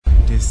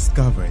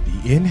discover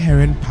the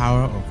inherent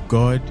power of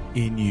God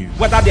in you.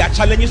 Whether there are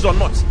challenges or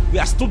not, we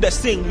are still the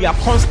same. We are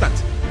constant.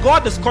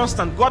 God is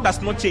constant. God does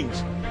not change.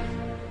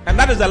 And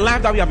that is the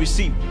life that we have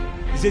received.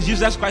 He says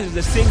Jesus Christ is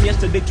the same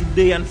yesterday,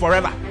 today, and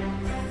forever.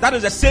 That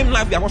is the same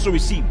life we have also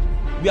received.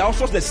 We are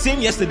also the same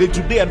yesterday,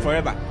 today, and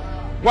forever.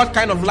 What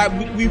kind of life?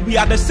 We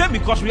are the same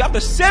because we have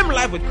the same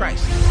life with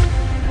Christ.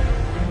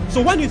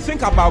 So when you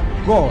think about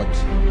God,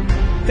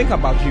 think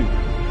about you.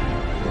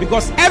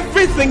 Because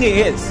everything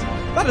He is,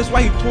 that is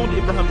why He told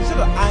Abraham, He said,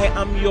 I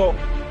am your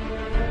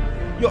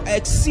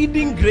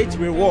exceeding great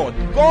reward.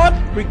 God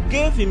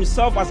gave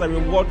Himself as a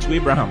reward to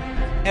Abraham.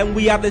 And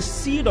we are the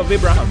seed of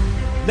Abraham.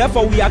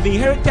 Therefore, we have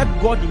inherited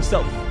God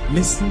Himself.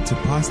 Listen to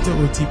Pastor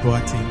Oti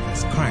Boateng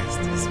as Christ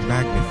is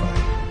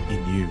magnified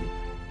in you.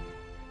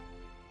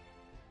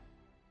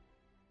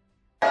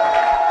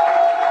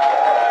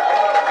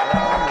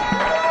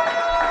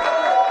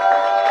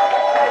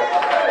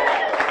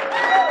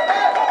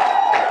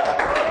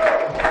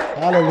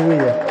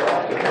 Hallelujah.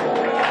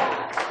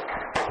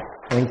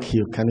 Thank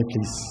you. Can you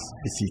please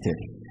be seated?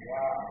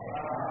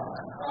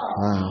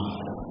 Wow.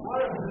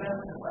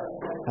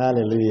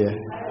 Hallelujah.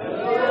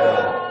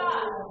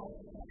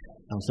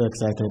 I'm so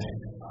excited.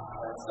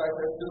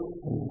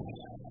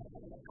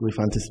 We've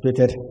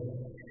anticipated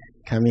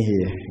coming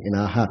here in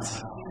our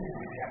hearts.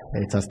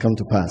 It has come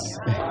to pass.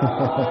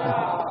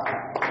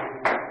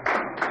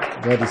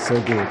 God is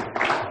so good.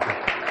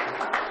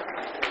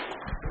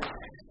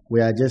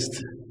 We are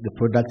just the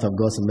product of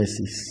God's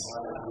mercies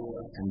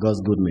and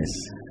God's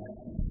goodness.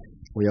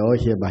 We are all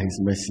here by His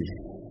mercy.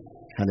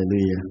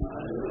 Hallelujah.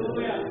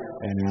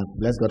 And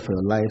bless God for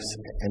your lives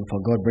and for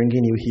God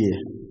bringing you here.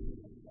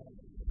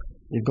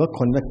 If God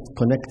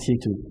connect you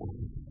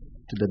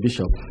to the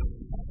bishop,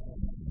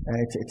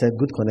 it's a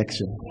good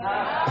connection.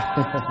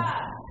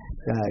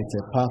 Yeah, it's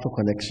a powerful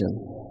connection.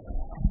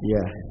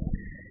 Yeah.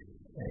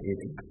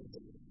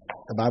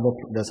 The Bible,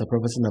 there's a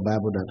prophecy in the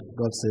Bible that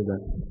God said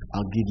that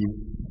I'll give you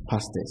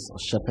pastors or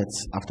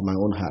shepherds after my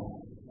own heart.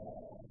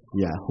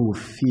 Yeah, who will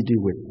feed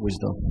you with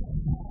wisdom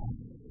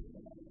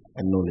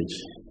and knowledge.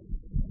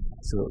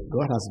 So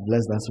God has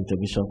blessed us with a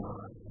bishop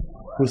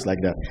who's like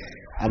that.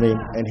 I mean,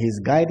 and He's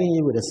guiding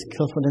you with the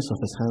skillfulness of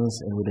His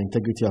hands and with the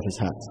integrity of His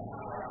heart,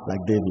 like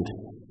David.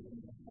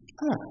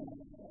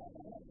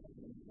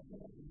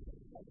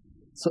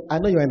 So I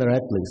know you're in the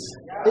right place.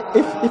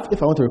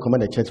 If I want to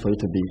recommend a church for you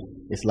to be,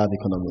 it's Love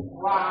Economy.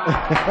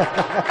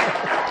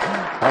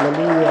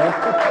 Hallelujah.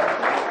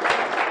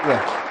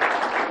 Yeah.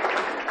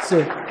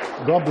 So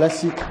God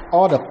bless you.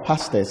 All the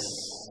pastors,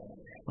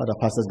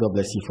 God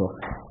bless you for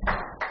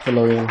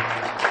following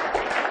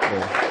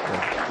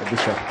the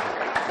bishop.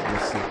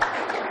 Bless you.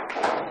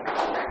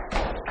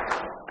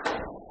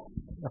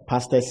 The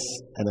pastors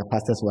and the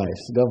pastors'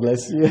 wives. God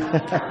bless you.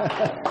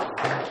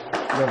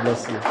 God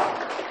bless you.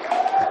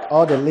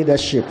 All the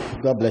leadership,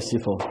 God bless you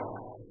for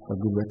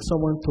good work.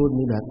 Someone told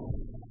me that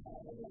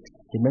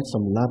he met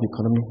some Love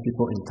Economy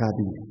people in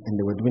Kabi and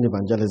they were doing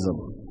evangelism.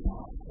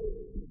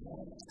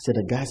 He said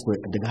the guys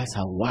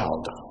are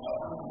wild.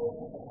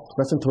 The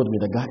person told me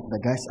the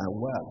guys are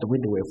wild. The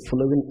way they were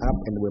following up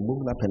and they were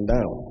moving up and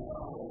down.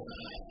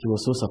 He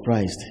was so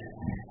surprised.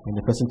 And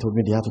the person told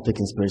me they have to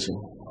take inspiration.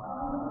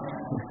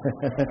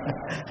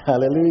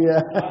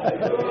 Hallelujah.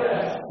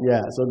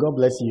 Yeah, so God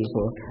bless you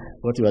for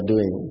what you are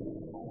doing.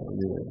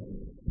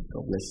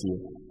 God bless you.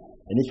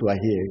 And if you are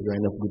here, you are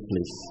in a good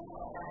place.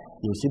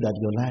 You will see that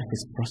your life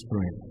is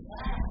prospering.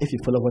 If you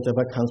follow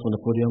whatever comes from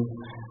the podium,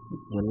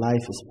 your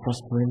life is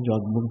prospering. You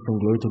are moving from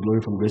glory to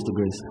glory, from grace to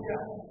grace.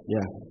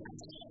 Yeah.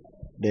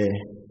 The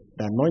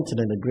anointing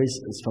and the grace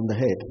is from the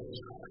head.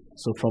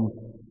 So from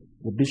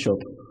the bishop,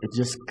 it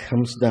just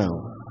comes down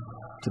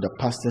to the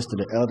pastors, to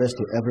the elders,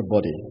 to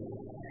everybody.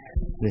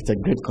 It's a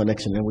great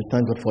connection, and we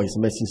thank God for His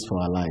mercies for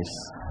our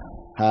lives.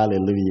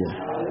 Hallelujah.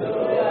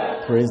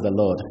 Hallelujah. Praise the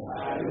Lord.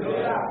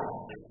 Hallelujah.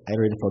 Are you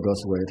ready for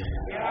God's word?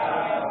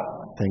 Yeah.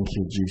 Thank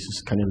you,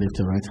 Jesus. Can you lift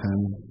your right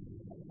hand?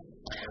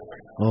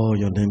 Oh,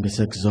 your name is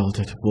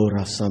exalted.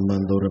 Bora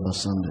Samandora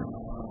Basande.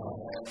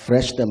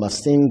 Fresh the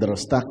Masindra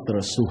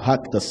Staktra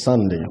Suhakta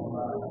Sunday.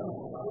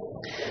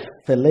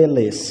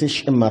 Felele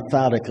Sish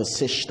Matarika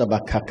Sish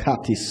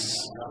Tabakakatis.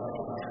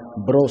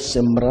 Bro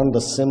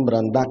sembranda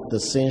sembrandacta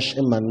sensh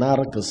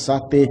emanarca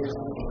sate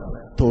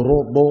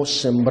torobo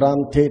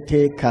sembrante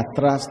te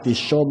catras di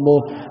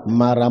shomo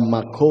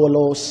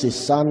maramacolo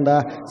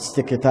sisanda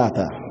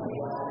stiketata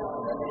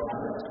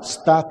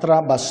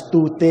statra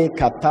bastute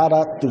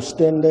katara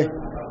tustende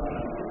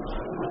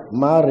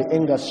mari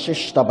enga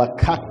shishta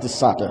bakakti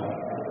sata.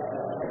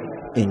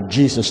 In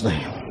Jesus'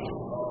 name,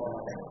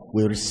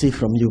 we receive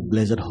from you,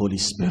 blessed Holy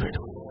Spirit.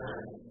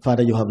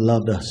 Father, you have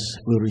loved us.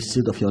 We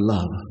receive of your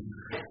love.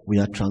 We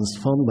are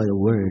transformed by your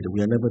word.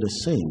 We are never the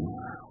same.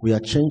 We are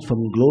changed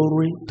from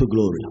glory to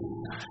glory.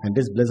 And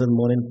this blessed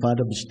morning,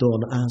 Father, bestow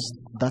on us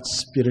that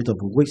spirit of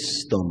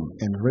wisdom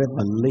and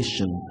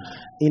revelation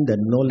in the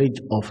knowledge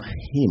of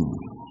Him.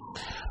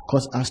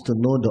 Cause us to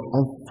know the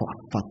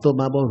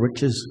unfathomable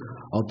riches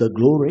of the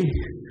glory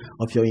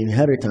of your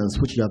inheritance,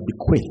 which you have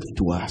bequeathed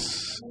to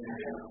us.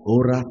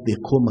 Ora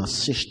Bekoma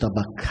Sishta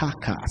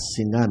Bakaka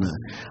Sinana.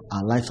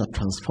 Our lives are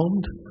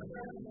transformed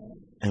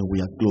and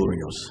we are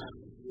glorious.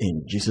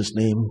 In Jesus'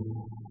 name,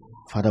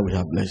 Father, we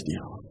have blessed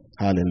you.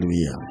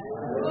 Hallelujah.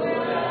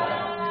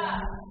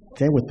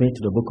 Turn with me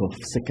to the book of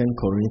 2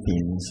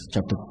 Corinthians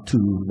chapter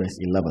 2 verse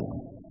 11.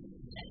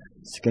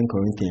 2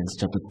 Corinthians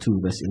chapter 2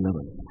 verse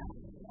 11.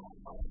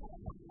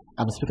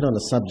 I'm speaking on the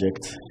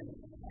subject.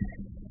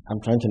 I'm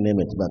trying to name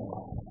it, but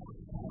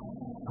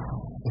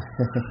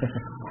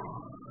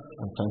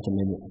I'm trying to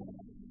name it.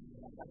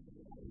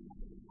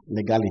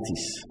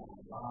 Legalities.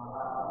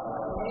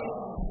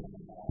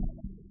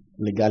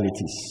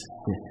 Legalities.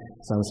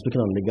 So I'm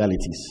speaking on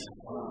legalities.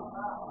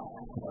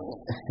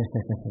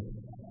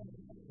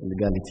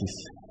 Legalities.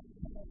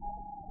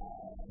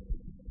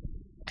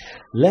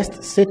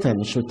 Lest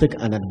Satan should take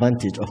an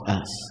advantage of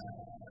us,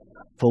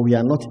 for we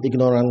are not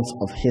ignorant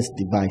of his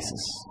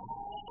devices.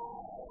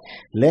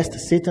 Lest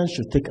Satan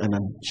should get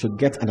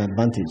an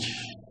advantage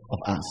of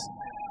us,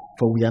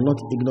 for we are not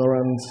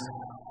ignorant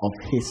of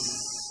his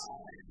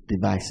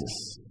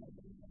devices.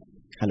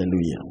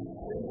 Hallelujah.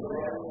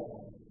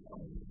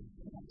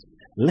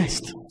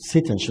 Lest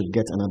Satan should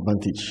get an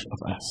advantage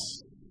of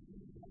us.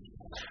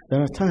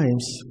 There are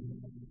times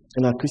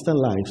in our Christian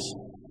lives,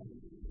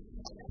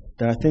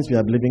 there are things we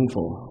are believing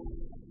for.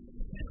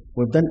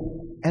 We've done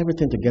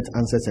everything to get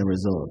answers and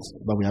results,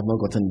 but we have not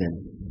gotten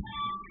them.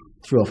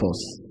 True of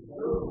us.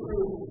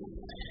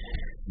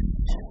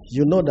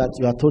 You know that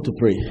you are told to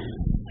pray,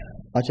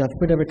 but you have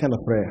prayed every kind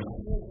of prayer,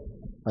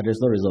 but there's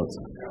no result.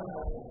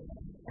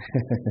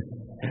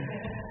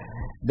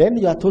 Then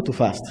you are told to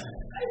fast.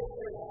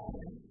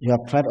 You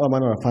have tried all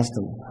manner of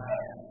fasting.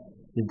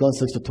 You've gone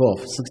 6 to 12,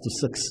 6 to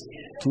 6,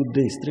 2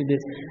 days, 3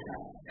 days.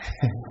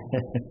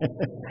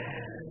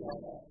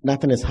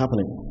 Nothing is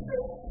happening.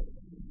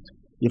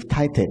 You've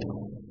tithed,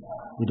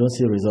 you don't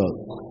see a result.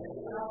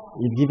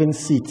 You've given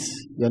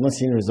seats, you are not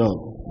seeing a result.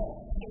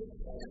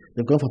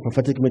 You've gone for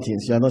prophetic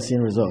meetings, you are not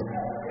seeing a result.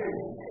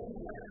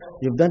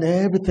 You've done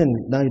everything,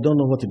 now you don't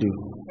know what to do.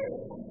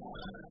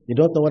 You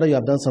don't know whether you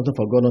have done something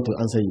for God not to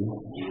answer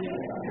you.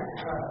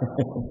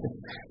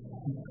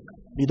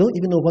 You don't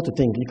even know what to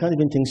think. You can't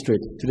even think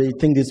straight. Today you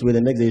think this way,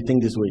 the next day you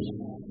think this way.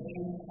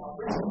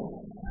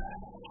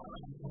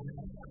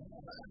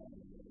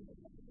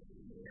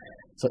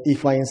 So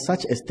if we're in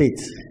such a state,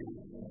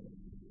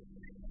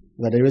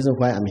 that's the reason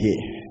why I'm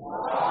here.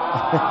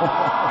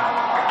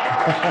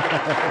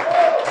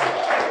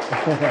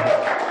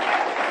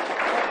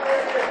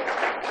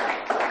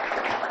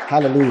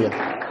 Hallelujah.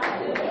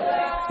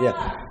 Yeah.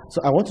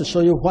 So I want to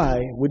show you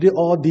why we do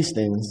all these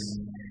things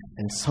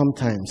and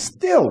sometimes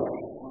still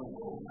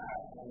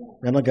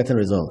we're not getting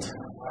results.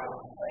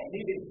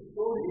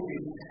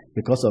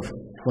 Because of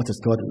what is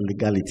called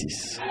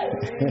legalities.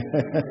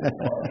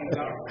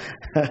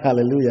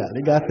 Hallelujah.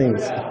 Legal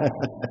things.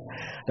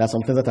 There are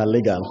some things that are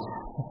legal.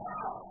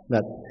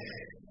 That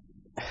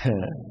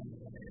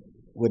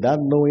without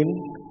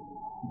knowing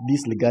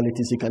these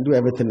legalities, you can do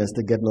everything and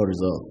still get no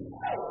result.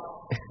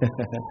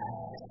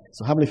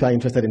 So how many of you are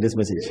interested in this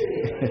message?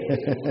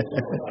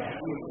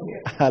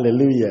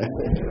 Hallelujah.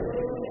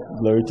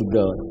 Glory to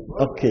God.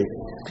 Okay.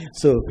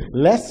 So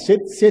lest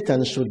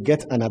Satan should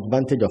get an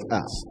advantage of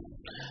us.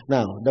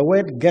 Now, the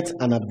word get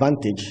an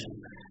advantage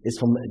is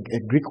from a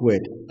Greek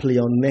word,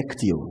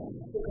 pleonektio.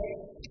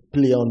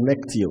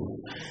 Pleonektio.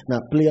 Now,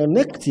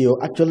 pleonektio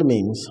actually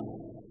means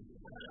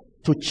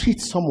to cheat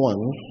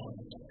someone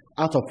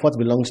out of what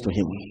belongs to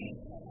him,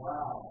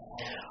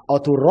 or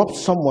to rob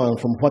someone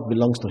from what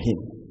belongs to him.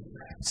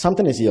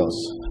 Something is yours,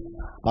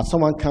 but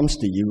someone comes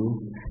to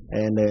you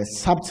and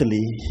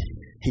subtly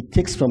he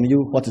takes from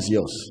you what is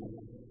yours.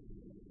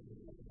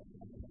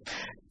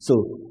 So,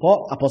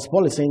 Apostle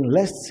Paul is saying,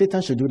 lest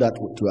Satan should do that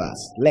to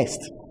us. Lest.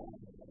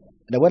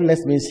 The word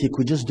lest means he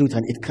could just do it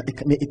and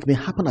it may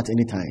happen at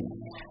any time.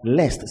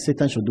 Lest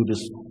Satan should do this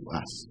to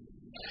us.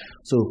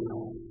 So,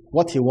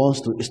 what he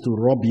wants to is to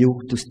rob you,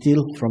 to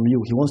steal from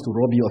you. He wants to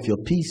rob you of your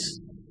peace,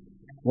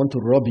 want to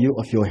rob you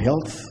of your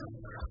health,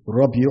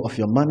 rob you of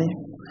your money,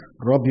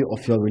 rob you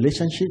of your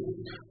relationship,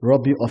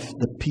 rob you of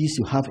the peace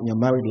you have in your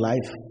married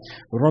life,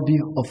 rob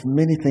you of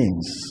many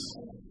things.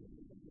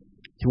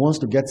 He wants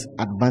to get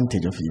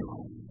advantage of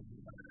you.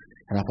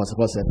 And Apostle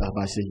Paul said,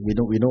 we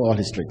know all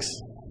his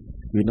tricks.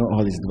 We know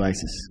all his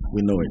devices.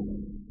 We know it.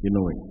 We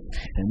know it.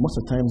 And most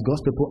of the times,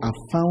 God's people are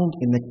found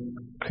in a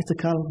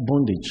critical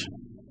bondage.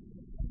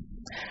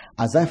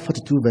 Isaiah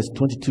 42 verse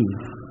 22.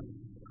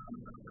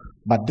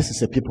 But this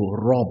is a people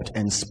robbed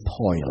and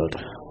spoiled.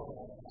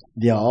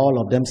 They are all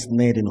of them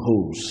snared in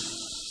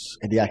holes,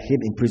 and they are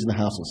hid in prison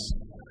houses.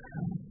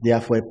 They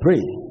are for a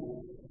prey.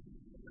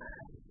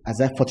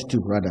 Isaiah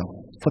 42 rather.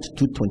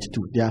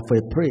 42:22. They are for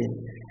a prey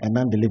and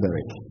none deliver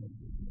it.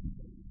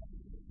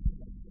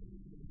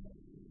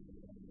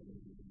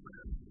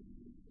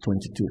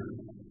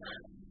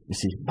 You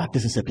see, but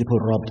this is a people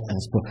robbed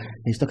and spoiled.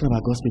 He's talking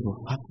about God's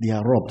people. They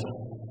are robbed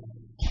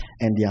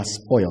and they are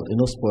spoiled. You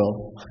know,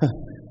 spoiled.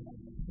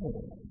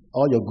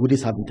 All your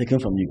goodies have been taken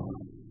from you.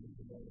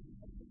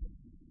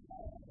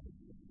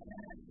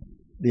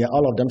 They are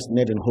all of them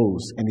snared in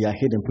holes, and they are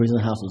hid in prison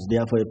houses. They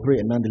are for a prey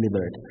and none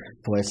delivered,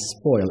 for a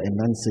spoil and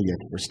none say yet,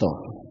 restore.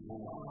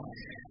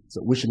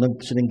 So we shouldn't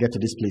get to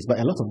this place. But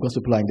a lot of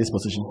gospel people are in this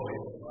position.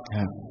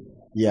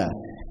 Yeah.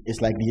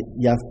 It's like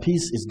their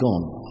peace is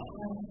gone.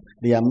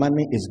 Their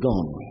money is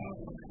gone.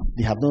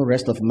 They have no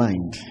rest of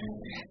mind.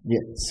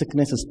 Their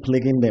sickness is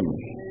plaguing them.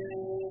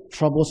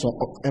 Troubles of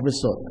every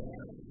sort.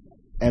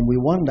 And we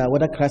wonder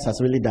whether Christ has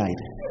really died.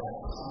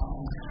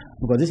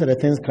 Because these are the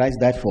things Christ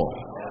died for.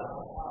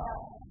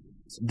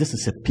 This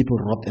is a people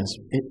robbed, and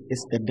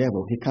it's the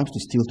devil. He comes to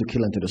steal, to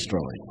kill, and to destroy.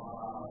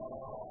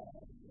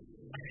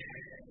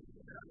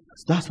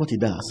 So that's what he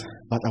does.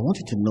 But I want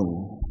you to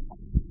know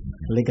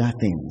legal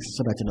things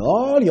so that in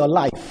all your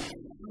life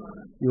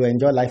you will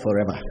enjoy life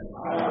forever.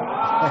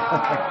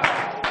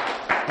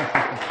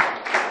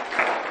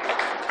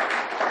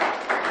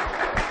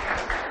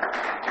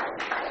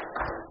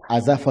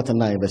 Isaiah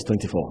 49 verse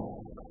 24.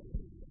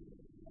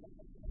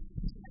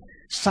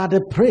 Shall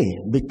the prey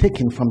be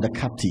taken from the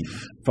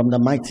captive, from the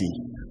mighty,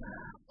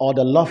 or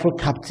the lawful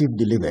captive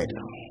delivered?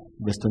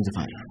 Verse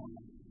 25.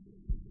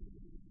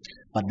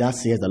 But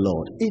thus says the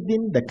Lord,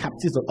 even the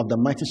captives of the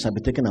mighty shall be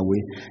taken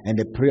away, and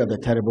the prey of the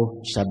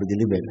terrible shall be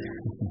delivered.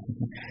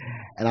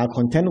 And I'll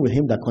contend with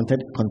him that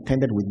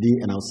contended with thee,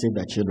 and I'll save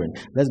thy children.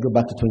 Let's go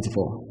back to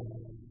 24.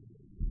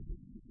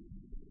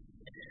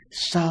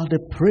 Shall the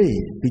prey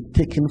be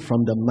taken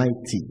from the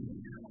mighty,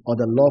 or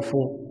the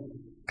lawful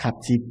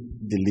captive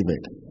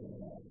delivered?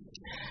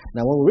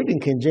 Now, when we read in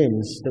King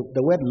James,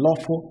 the word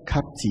lawful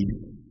captive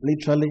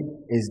literally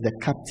is the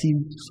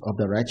captives of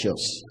the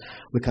righteous.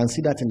 We can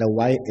see that in the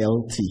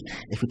YLT.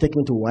 If you take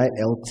me to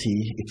YLT,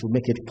 it will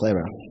make it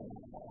clearer.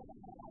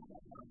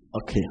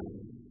 Okay.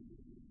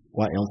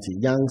 YLT,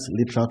 Young's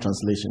Literal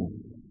Translation.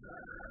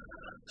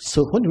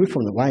 So when you read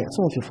from the Y,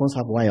 some of your phones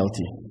have YLT.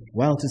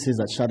 YLT says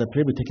that shall the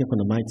prey be taken from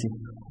the mighty,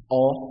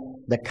 or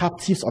the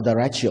captives of the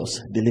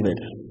righteous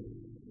delivered.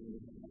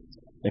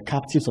 The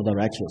captives of the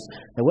righteous.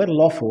 The word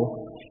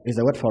lawful is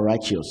the word for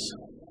righteous.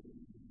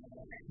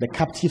 The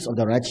captives of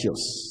the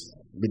righteous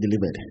be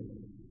delivered.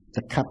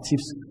 The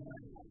captives,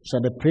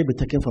 shall the prey be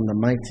taken from the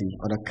mighty,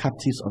 or the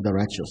captives of the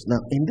righteous. Now,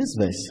 in this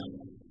verse,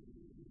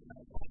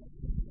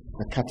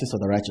 the captives of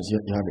the righteous, you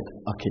have it.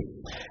 Okay.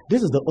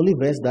 This is the only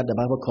verse that the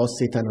Bible calls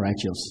Satan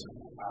righteous.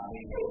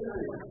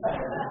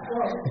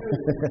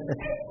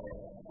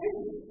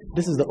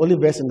 This is the only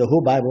verse in the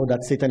whole Bible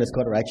that Satan is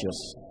called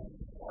righteous.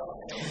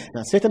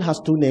 Now, Satan has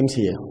two names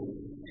here.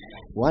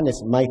 One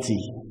is mighty.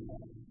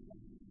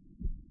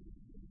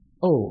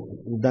 Oh,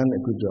 you've done a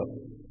good job.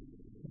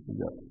 Good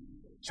job.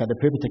 Shall the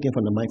prey be taken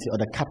from the mighty, or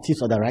the captives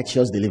of the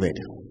righteous delivered?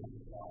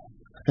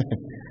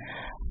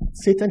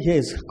 Satan here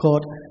is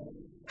called...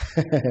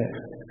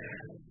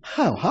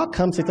 How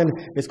come Satan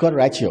is called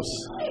righteous?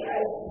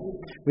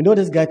 We know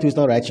this guy too is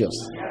not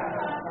righteous.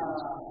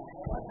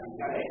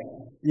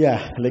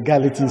 Yeah,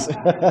 legalities.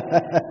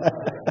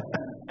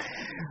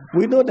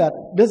 We know that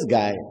this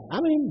guy,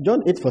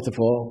 John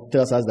 8:44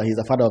 tells us that he's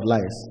the father of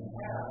lies.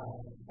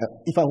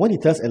 When he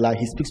tells a lie,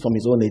 he speaks from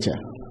his own nature.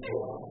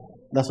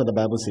 That's what the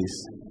Bible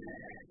says.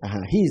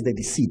 He is the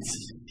deceit.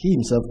 He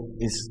himself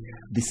is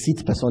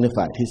deceit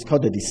personified. He's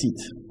called the deceit.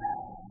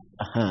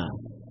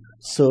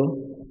 So,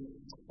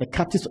 the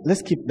captives,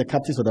 let's keep the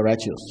captives of the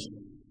righteous.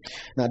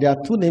 Now, there are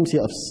two names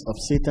here of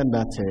Satan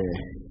that,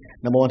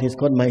 number one, he's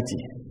called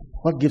mighty.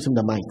 What gives him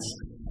the might?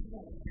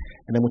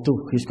 And number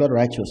two, he's called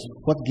righteous.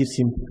 What gives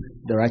him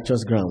the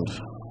righteous ground?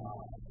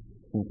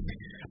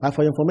 But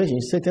for your information,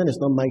 Satan is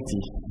not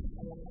mighty.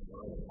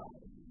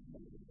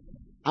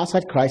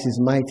 Outside Christ is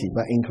mighty,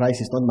 but in Christ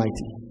he's not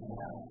mighty.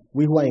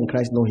 We who are in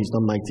Christ know he's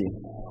not mighty.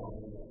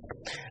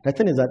 The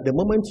thing is that the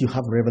moment you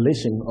have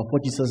revelation of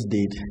what Jesus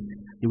did,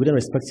 you wouldn't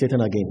respect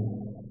Satan again.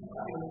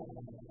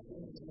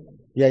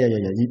 Yeah.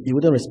 You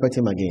wouldn't respect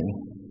him again.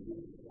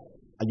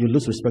 And you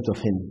lose respect of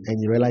him,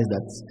 and you realize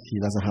that he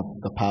doesn't have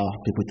the power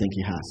people think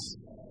he has.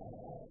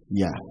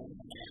 Yeah.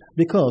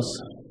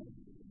 Because,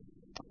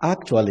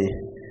 actually,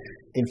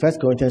 in 1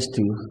 Corinthians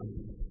 2,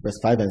 verse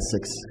 5 and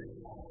 6,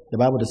 the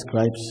Bible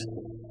describes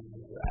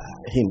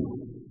him.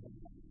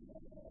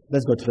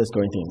 Let's go to 1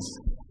 Corinthians.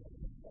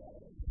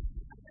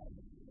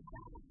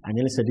 I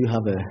nearly said you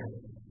have a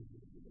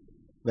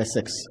verse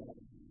 6.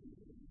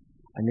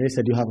 I nearly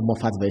said you have a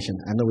Moffat version.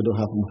 I know we don't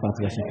have a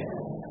Moffat version.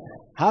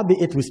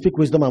 Howbeit we speak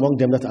wisdom among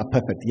them that are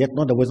perfect, yet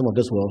not the wisdom of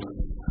this world,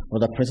 nor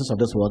the princes of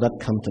this world that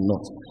come to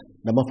naught.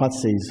 The Moffat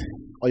says,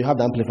 or you have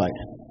the Amplified.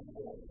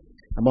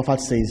 The Moffat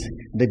says,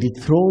 the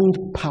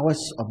dethroned powers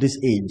of this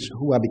age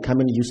who are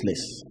becoming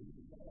useless.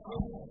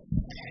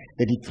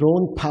 The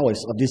dethroned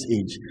powers of this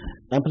age.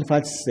 The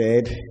Amplified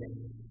said,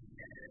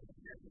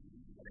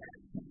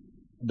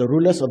 the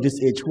rulers of this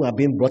age who are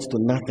being brought to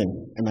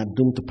nothing and are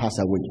doomed to pass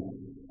away.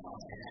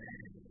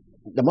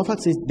 The Moffat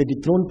says, the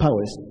dethroned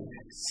powers.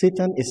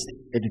 Satan is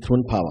a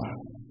dethroned power,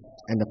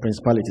 and the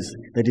principalities,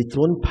 the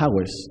dethroned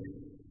powers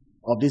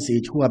of this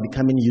age who are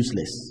becoming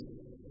useless.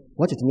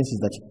 What it means is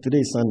that today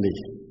is Sunday.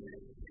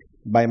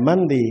 By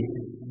Monday,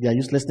 their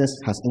uselessness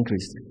has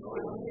increased.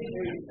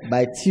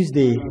 By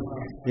Tuesday,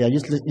 Their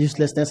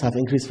uselessness have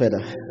increased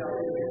further.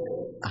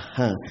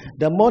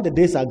 The more the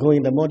days are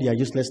going, the more their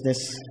uselessness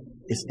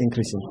is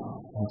increasing.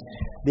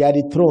 They are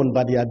dethroned,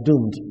 but they are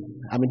doomed.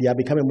 I mean, they are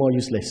becoming more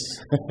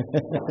useless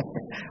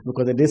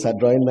because the days are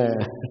drawing near.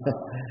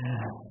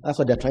 That's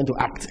why they're trying to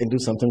act and do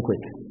something quick.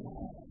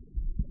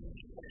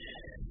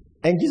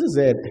 And Jesus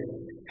said,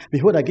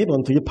 behold, I give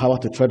unto you power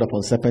to tread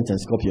upon serpents and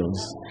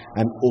scorpions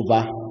and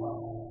over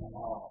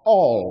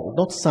all,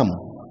 not some.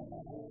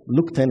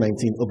 Luke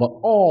 10:19, over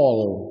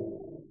all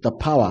the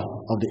power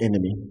of the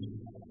enemy.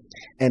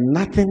 And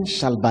nothing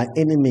shall by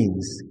any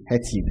means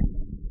hurt you.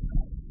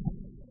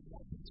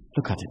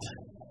 Look at it.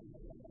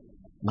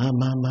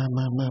 Mama,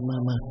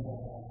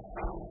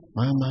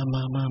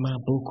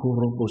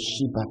 bukurobo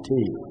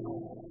shibate.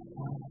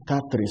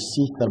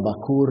 Katrisita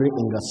bakuri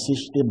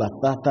ingasishte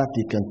batata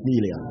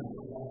tikantilia.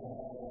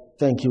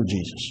 Thank you,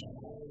 Jesus.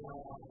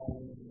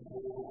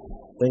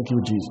 Thank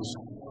you, Jesus.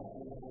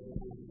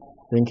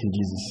 Thank you,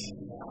 Jesus.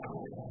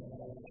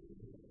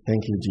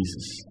 Thank you,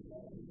 Jesus.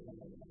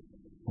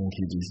 Thank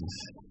you, Jesus.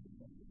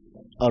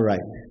 All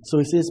right. So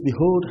he says,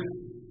 behold,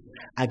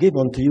 I give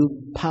unto you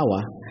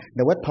power.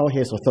 The word power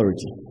here is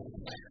authority.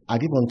 I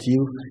give unto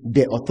you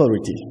the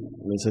authority.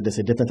 So there's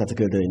a different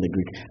article there in the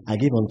Greek. I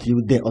give unto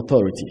you the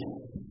authority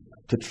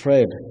to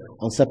tread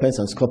on serpents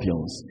and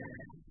scorpions,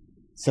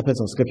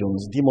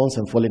 demons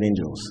and fallen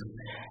angels,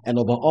 and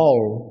over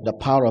all the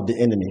power of the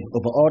enemy,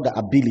 over all the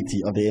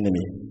ability of the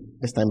enemy.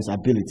 This time is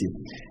ability.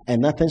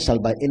 And nothing shall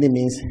by any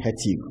means hurt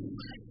you.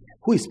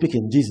 Who is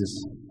speaking?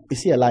 Jesus.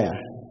 Is he a liar?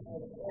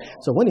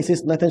 So when he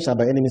says nothing shall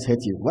by any means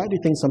hurt you, why do you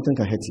think something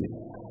can hurt you?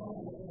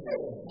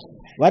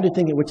 Why do you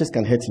think witches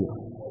can hurt you?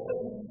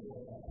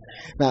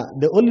 Now,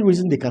 the only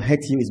reason they can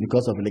hurt you is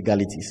because of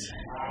legalities.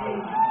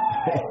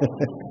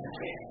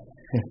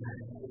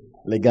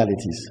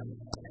 Legalities.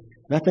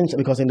 Nothing,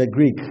 because in the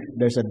Greek,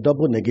 there's a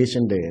double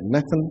negation there.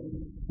 Nothing,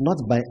 not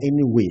by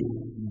any way,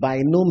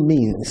 by no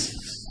means.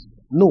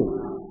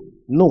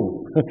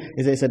 No.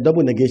 It's a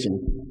double negation.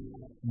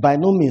 By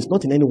no means,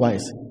 not in any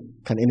wise,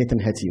 can anything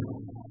hurt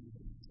you.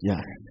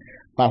 Yeah.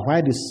 But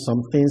why do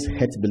some things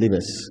hurt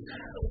believers?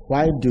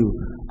 Why do,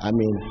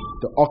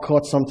 the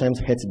occult sometimes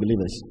hurt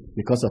believers?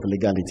 Because of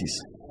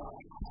legalities.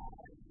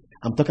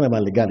 I'm talking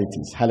about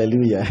legalities.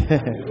 Hallelujah.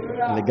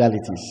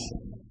 Legalities.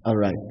 All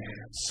right.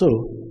 So,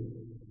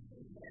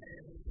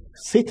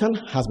 Satan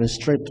has been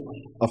stripped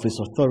of his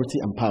authority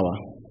and power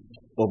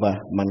over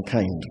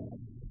mankind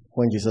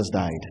when Jesus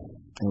died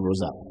and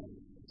rose up.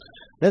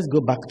 Let's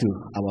go back to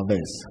our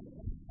verse.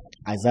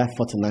 Isaiah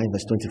 49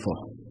 verse 24.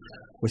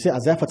 We say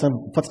Isaiah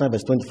 49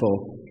 verse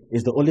 24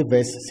 is the only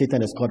verse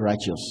Satan is called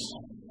righteous.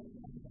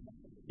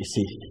 You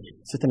see,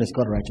 Satan is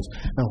called righteous.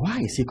 Now, why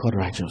is he called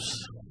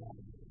righteous?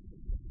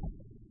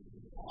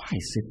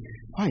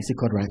 Why is he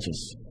called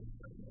righteous?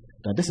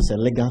 Now, this is a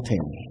legal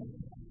term.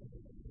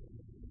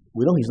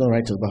 We know he's not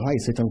righteous, but why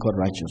is Satan called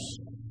righteous?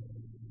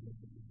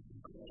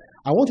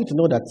 I want you to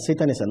know that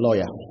Satan is a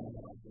lawyer.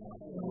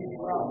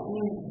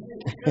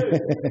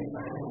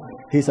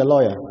 He's a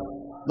lawyer.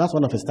 That's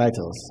one of his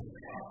titles.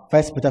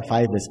 1 Peter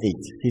 5 verse 8.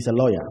 He's a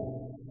lawyer.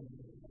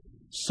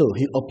 So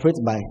he operates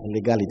by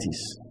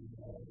legalities.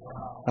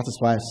 That is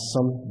why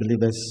some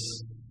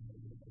believers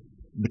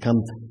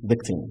become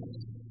victims.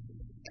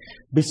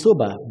 Be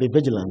sober, be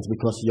vigilant,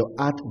 because your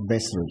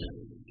adversary.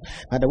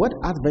 Now the word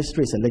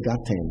adversary is a legal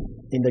term.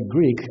 In the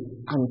Greek,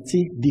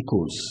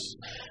 antidikos.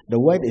 The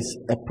word is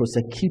a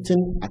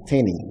prosecuting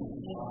attorney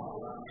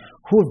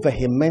who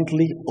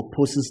vehemently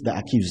opposes the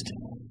accused.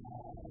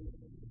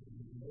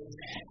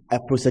 A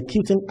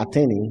prosecuting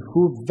attorney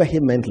who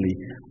vehemently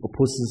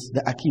opposes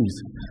the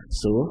accused.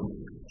 So,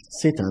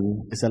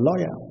 Satan is a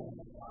lawyer.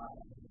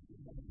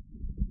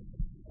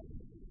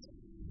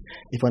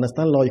 If you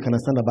understand law, you can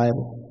understand the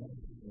Bible.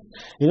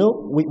 You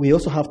know, we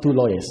also have two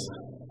lawyers.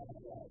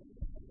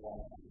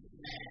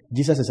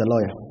 Jesus is a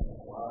lawyer.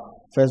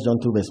 1 John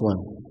 2 verse 1.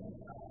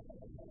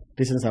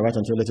 These things are right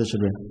unto your little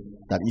children,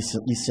 that ye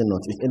sin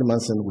not. If any man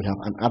sin, we have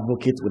an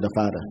advocate with the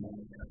Father.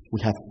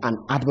 We have an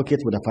advocate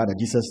with the Father,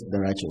 Jesus the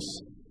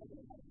righteous.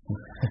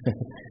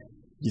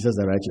 Jesus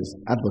the righteous,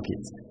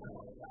 advocate.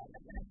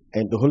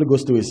 And the Holy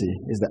Ghost too, you see,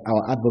 is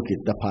our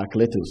advocate, the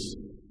Parakletos,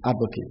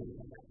 advocate.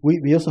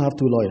 We also have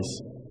two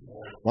lawyers,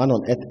 one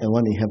on earth and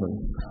one in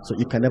heaven. So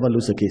you can never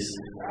lose a case.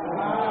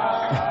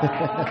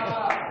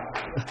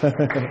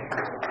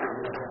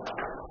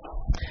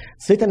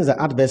 Satan is an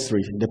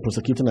adversary, the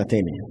prosecuting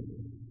attorney.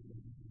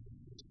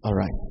 All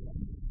right.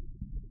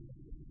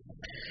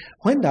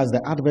 When does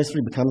the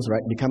adversary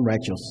become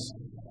righteous?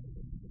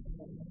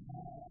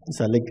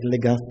 These are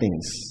legal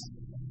things.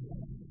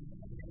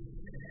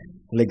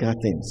 Legal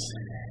things.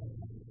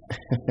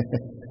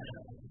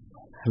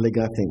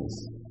 Legal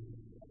things.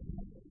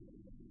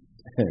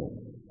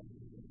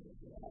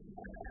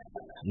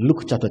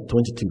 Luke chapter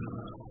 22,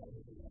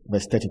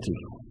 verse 32.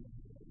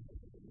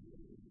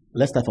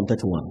 Let's start from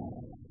 31.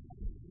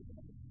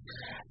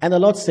 And the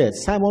Lord said,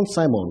 Simon,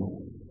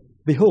 Simon,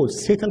 behold,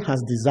 Satan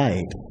has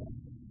desired.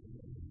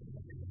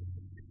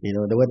 You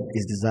know, the word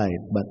is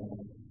desired, but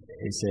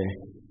it's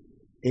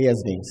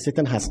ASV,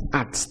 Satan has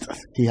asked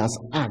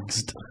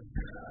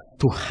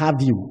to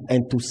have you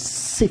and to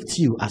sift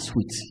you as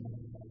wheat.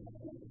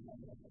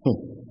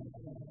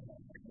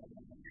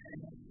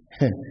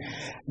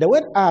 The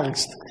word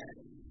asked,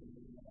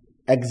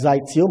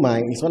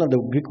 exaitiomai, is one of the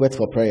Greek words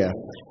for prayer,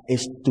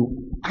 is to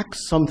ask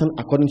something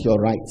according to your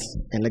rights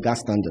and legal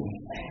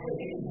standing.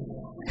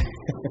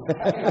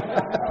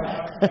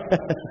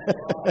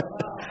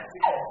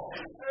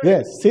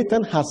 Yes,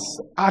 Satan has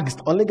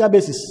asked on legal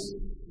basis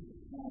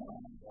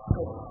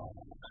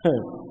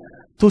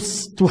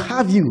to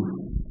have you,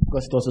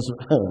 because it was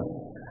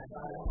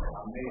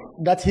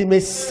that he may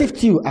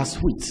sift you as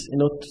wheat.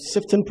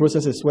 Sifting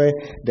process is where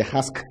the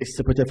husk is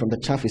separated from the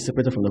chaff, is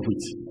separated from the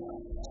wheat.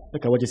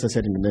 Look at what Jesus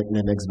said in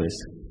the next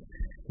verse.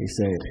 He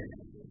said,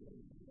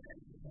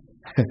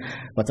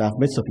 but I have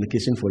made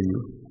supplication for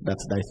you, that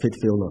thy faith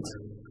fail not.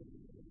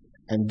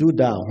 And do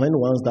thou, when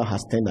once thou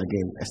hast turned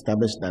again,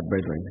 establish thy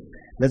brethren.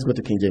 Let's go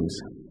to King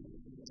James.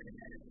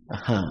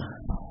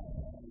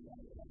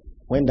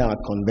 When thou art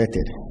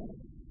converted,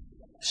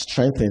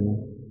 strengthen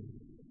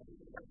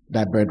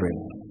thy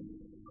brethren.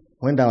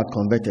 When thou art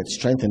converted,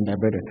 strengthen thy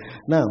brethren.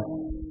 Now,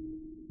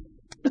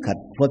 look at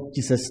what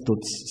Jesus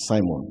told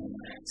Simon.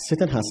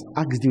 Satan has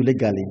asked you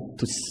legally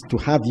to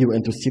have you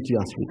and to sift you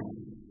as wheat.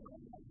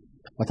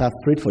 But I have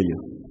prayed for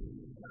you.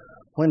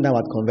 When thou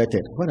art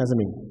converted, what does it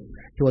mean?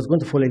 He was going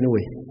to fall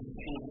anyway.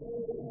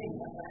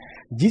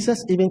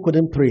 Jesus even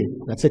couldn't pray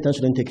that Satan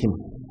shouldn't take him.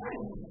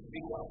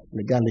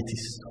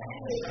 Legalities.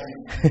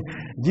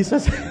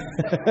 Jesus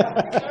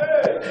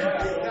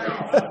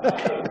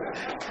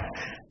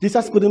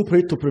couldn't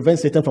pray to prevent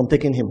Satan from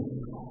taking him.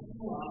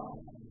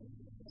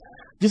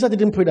 Jesus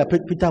didn't pray that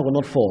Peter will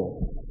not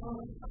fall.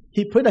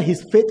 He prayed that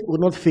his faith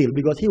would not fail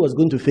because he was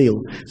going to fail.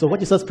 So what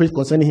Jesus prayed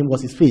concerning him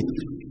was his faith,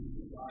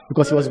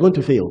 because he was going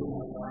to fail.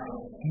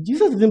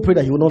 Jesus didn't pray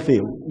that he would not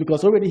fail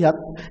because already he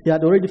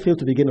had already failed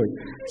to begin with.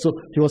 So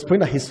he was praying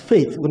that his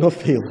faith would not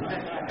fail.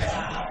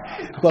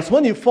 Because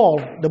when you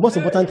fall, the most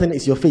important thing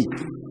is your faith.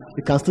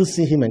 You can still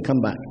see him and come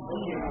back.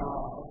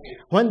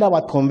 When thou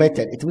art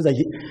converted, it means that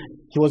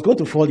he was going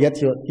to fall, yet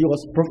Jesus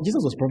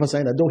was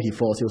prophesying that though he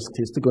falls,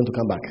 he's still going to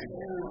come back.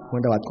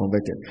 When thou art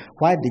converted.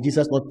 Why did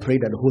Jesus not pray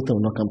that the whole thing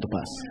will not come to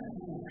pass?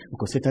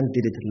 Because Satan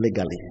did it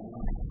legally.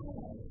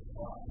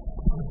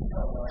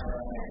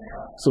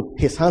 So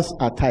his hands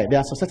are tied. There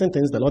are certain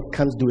things the Lord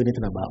can't do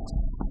anything about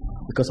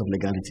because of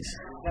legalities.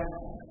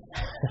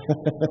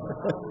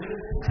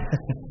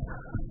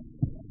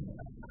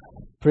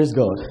 Praise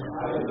God.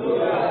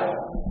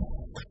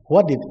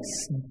 What did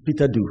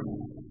Peter do?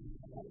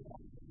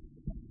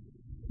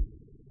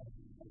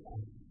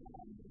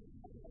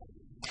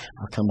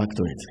 I'll come back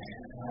to it.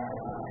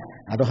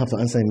 I don't have to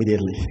answer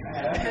immediately.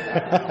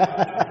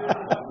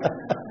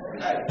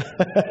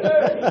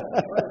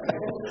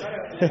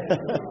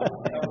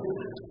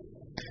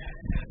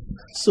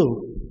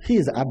 So, he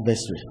is the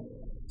adversary.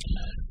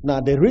 Now,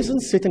 the reason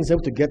Satan is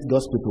able to get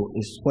God's people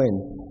is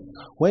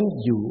when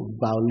you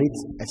violate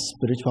a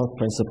spiritual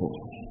principle.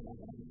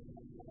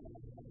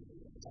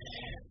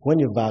 When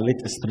you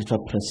violate a spiritual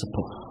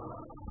principle,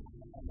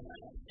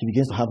 he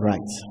begins to have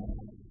rights.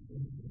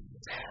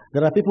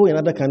 There are people in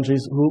other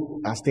countries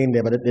who are staying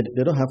there, but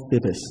they don't have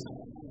papers.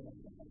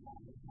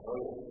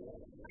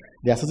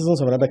 They are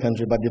citizens of another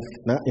country, but they've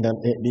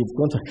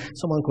gone to.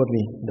 Someone called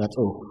me that,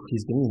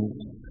 he's been in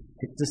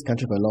this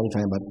country for a long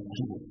time, but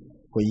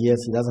for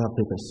years he doesn't have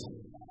papers.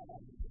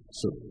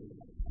 So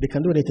they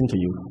can do anything to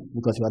you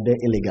because you are there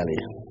illegally.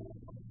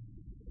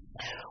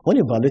 When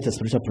you violate a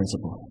spiritual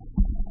principle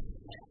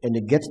and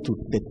you get to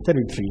the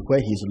territory where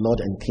he is Lord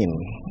and King,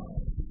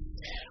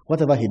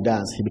 whatever he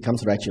does, he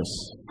becomes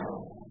righteous.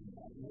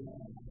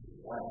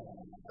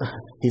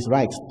 He's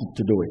right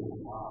to do it.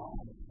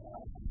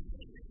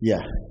 Yeah.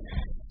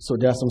 So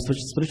there are some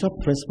spiritual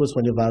principles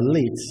when you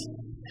violate.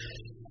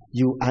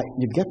 You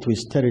get to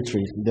his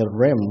territory, the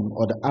realm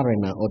or the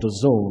arena or the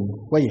zone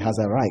where he has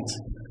a right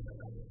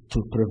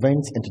to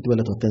prevent and to do a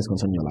lot of things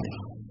concerning your life.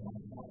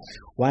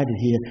 Why did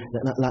he?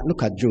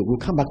 Look at Job. We'll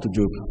come back to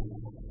Job.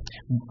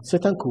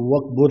 Satan could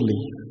walk boldly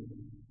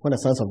when the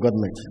sons of God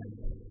met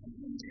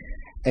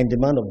and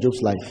demand of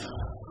Job's life.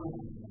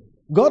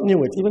 God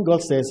knew it. Even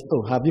God says,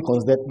 have you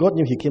considered? God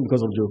knew he came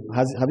because of Job.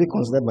 Have you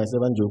considered my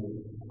servant Job?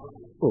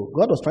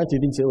 God was trying to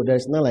even say, there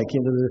is none like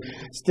him.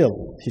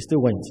 Still, he still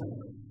went.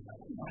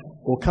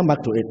 We'll come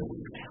back to it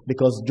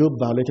because Job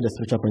violated a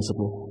spiritual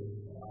principle.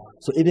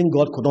 So even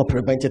God could not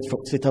prevent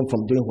Satan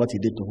from doing what he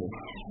did to him.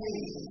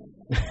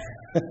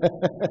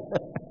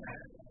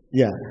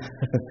 Yeah.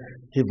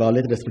 He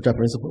violated a spiritual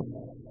principle.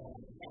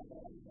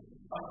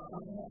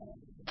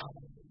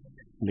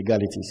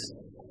 Legalities.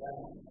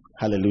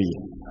 Hallelujah.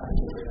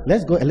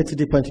 Let's go a little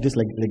deeper into these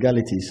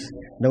legalities.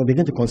 Then we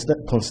begin to consider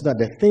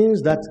the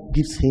things that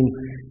gives him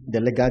the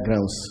legal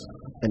grounds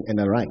and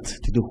a right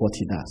to do what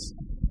he does.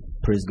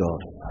 Praise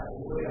God.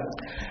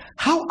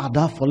 How art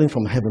thou fallen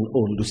from heaven, O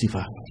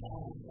Lucifer?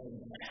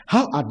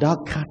 How art thou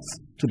cut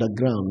to the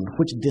ground,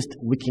 which didst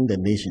weaken the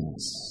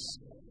nations?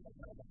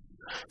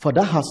 For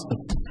thou hast,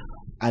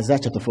 Isaiah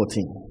chapter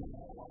 14,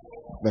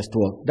 verse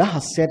 12. Thou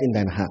hast said in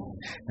thine heart.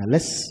 Now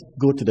let's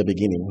go to the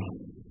beginning.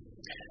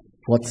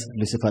 What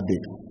Lucifer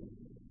did.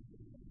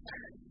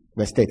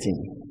 Verse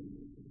 13.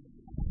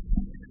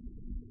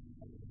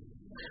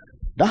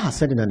 Thou hast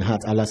said in thine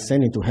heart, I will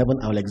ascend into heaven,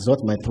 I will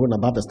exalt my throne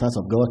above the stars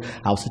of God,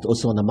 I will sit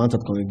also on the mount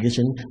of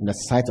congregation in the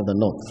sight of the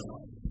north.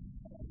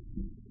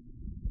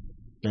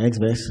 The next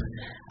verse,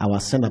 I will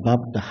ascend above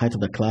the height of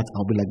the clouds, I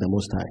will be like the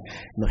Most High.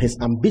 Now his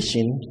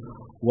ambition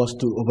was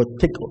to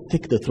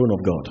take the throne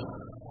of God.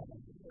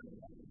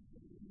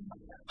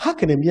 How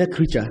can a mere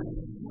creature,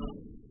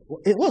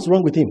 what's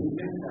wrong with him?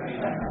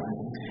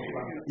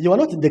 You are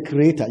not the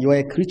creator, you are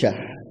a creature.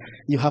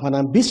 You have an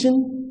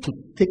ambition to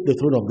take the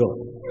throne of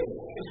God.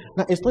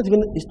 Now, it's not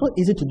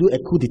easy to do a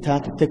coup d'etat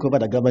to take over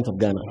the government of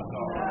Ghana.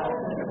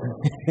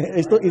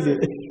 It's not easy.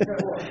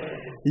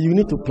 You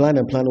need to plan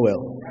and plan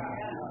well.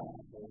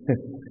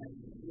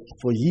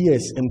 For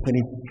years and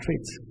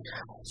penetrate.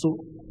 So,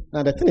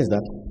 now the thing is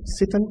that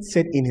Satan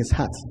said in his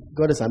heart,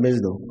 God is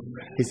amazed though.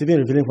 He's even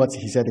revealing what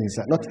he said in his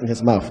heart, not in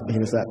his mouth,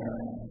 in his heart.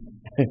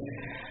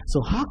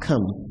 So how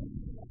come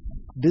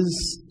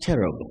this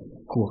cherub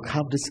could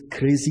have the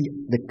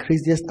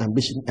craziest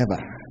ambition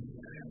ever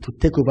to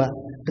take over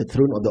the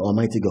throne of the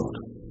Almighty God?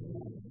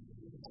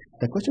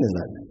 The question is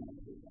that,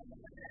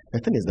 the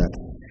thing is that,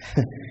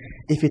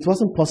 if it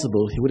wasn't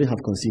possible, he wouldn't have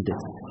conceived it.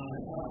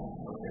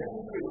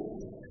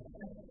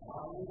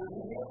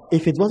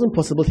 If it wasn't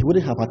possible, he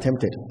wouldn't have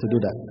attempted to do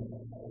that.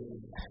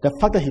 The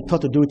fact that he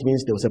thought to do it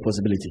means there was a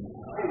possibility.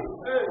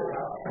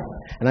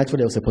 And actually,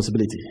 there was a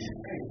possibility.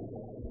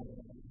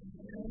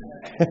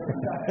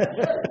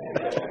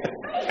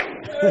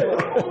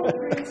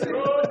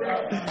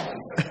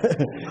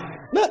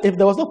 Now, if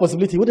there was no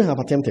possibility, he wouldn't have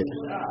attempted.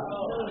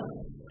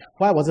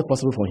 Why was it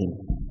possible for him?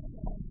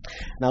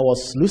 Now,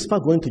 was Lucifer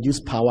going to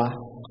use power?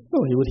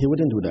 No, he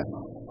wouldn't do that.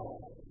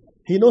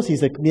 He knows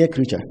he's a mere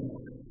creature,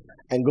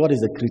 and God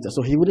is a creature,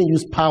 so he wouldn't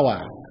use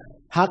power.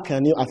 How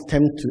can you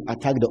attempt to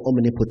attack the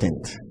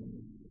omnipotent?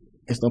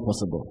 It's not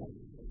possible.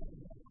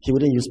 He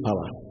wouldn't use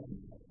power.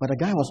 But the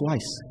guy was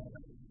wise.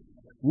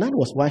 None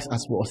was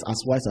as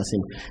wise as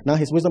him. Now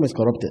his wisdom is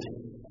corrupted.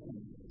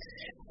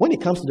 When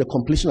it comes to the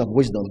completion of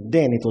wisdom,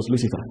 then it was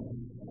Lucifer.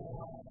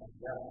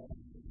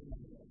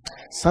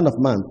 Son of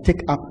man,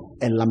 take up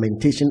a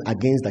lamentation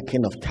against the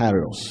king of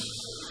Tyros.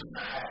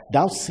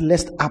 Thou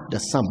sealest up the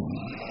sum,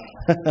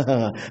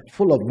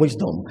 full of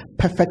wisdom,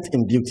 perfect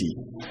in beauty.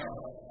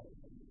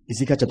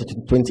 Ezekiel chapter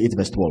 28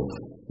 verse 12.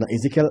 Now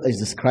Ezekiel is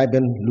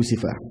describing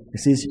Lucifer. He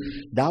says,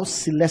 thou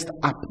sealest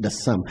up the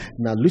sum.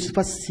 Now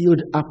Lucifer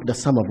sealed up the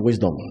sum of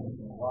wisdom.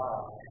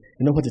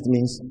 You know what it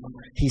means?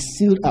 He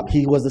sealed up.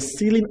 He was the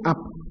sealing up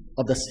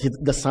of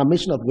the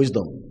summation of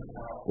wisdom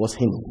was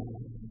him.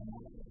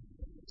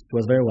 He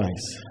was very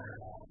wise,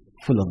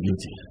 full of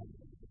beauty.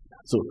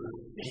 So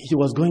he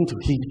was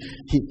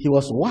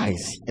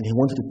wise and he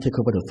wanted to take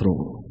over the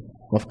throne.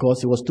 Of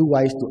course, he was too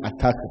wise to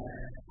attack.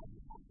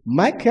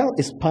 Michael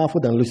is powerful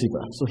than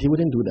Lucifer, so he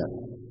wouldn't do that.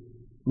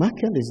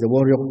 Michael is the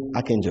warrior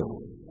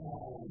archangel.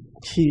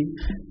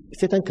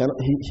 Satan cannot,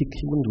 he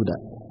wouldn't do that.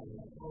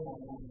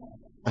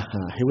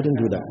 He wouldn't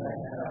do that.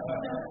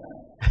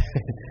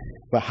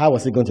 But how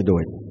was he going to do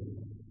it?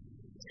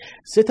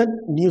 Satan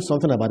knew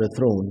something about the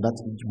throne that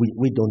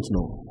we don't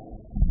know.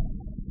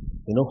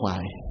 You know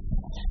why?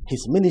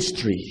 His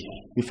ministry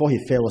before he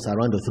fell was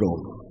around the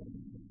throne.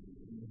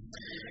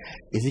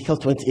 Ezekiel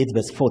 28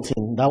 verse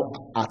 14, thou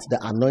art the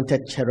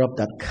anointed cherub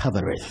that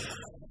covereth.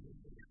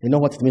 You know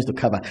what it means to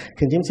cover?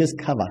 King James says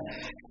cover.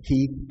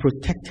 He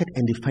protected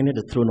and defended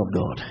the throne of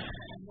God.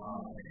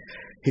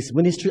 His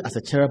ministry as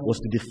a cherub was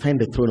to defend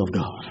the throne of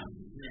God.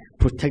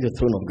 Protect the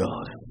throne of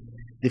God.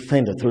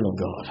 Defend the throne of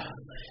God.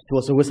 He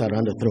was always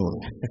around the throne.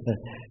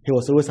 He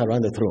was always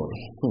around the throne.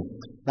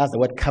 That's the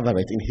word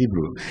covereth in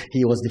Hebrew.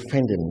 He was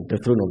defending the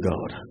throne of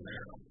God.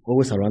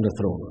 Always around the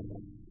throne.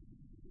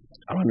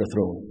 Around the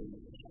throne.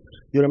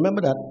 You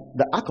remember that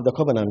the Ark of the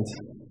Covenant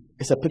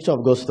is a picture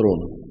of God's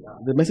throne.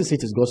 The mercy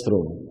seat is God's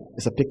throne.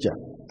 It's a picture.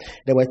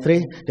 There were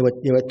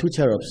two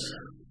cherubs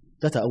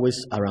that are always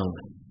around.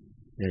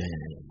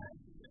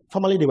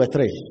 Formerly there were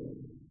three.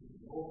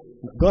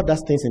 God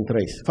does things in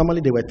threes.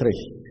 Formerly there were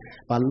three.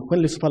 But when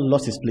Lucifer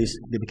lost his place,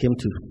 they became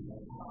two.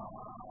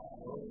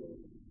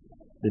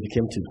 They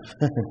became two.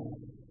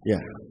 Yeah.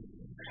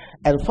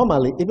 And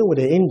formerly, even with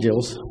the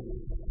angels,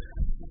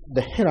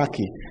 the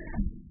hierarchy.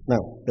 Now,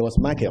 there was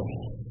Michael.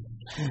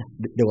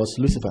 There was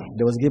Lucifer.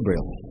 There was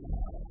Gabriel.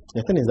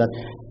 The thing is that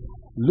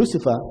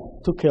Lucifer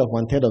took care of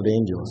 1/3 of the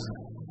angels.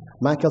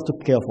 Michael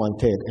took care of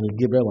 1/3 and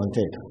Gabriel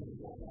 1/3.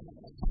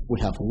 We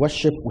have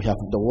worship, we have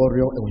the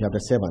warrior, and we have the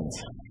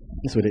servants.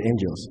 This were the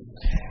angels.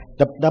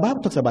 The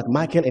Bible talks about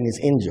Michael and his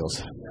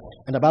angels.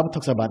 And the Bible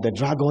talks about the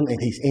dragon and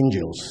his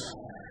angels.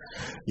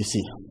 You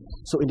see.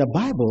 So in the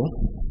Bible,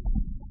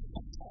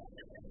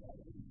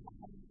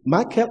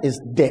 Michael is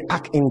the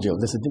archangel.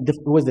 There's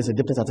a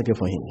different article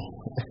for him.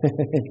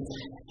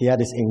 He had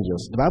his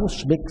angels. The Bible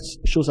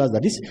shows us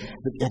that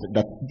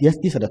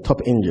these are the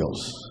top angels,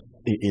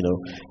 you know.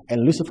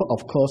 And Lucifer,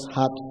 of course,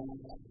 had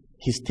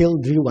he still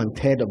drew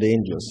 1/3 of the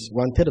angels.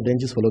 1/3 of the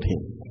angels followed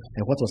him.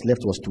 And what was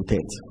left was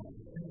 2/3.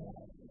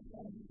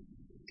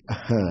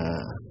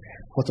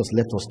 What was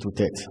left was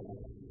 2/3.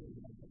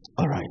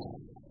 All right.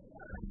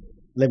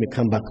 Let me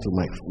come back to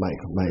my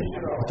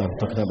what I'm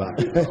talking about.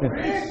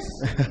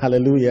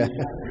 Hallelujah.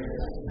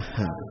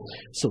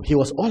 So he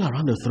was all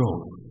around the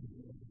throne,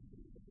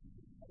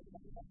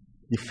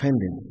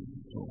 defending.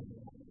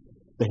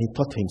 Then he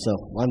thought to himself,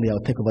 one day I'll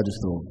take over this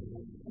throne.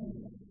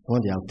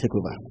 One day I'll take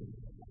over.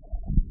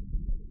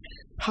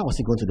 How was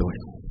he going to do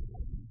it?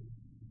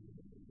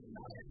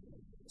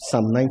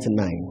 Psalm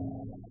 99.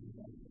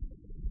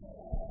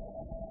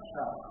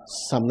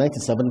 Psalm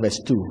 97 verse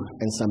 2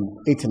 and Psalm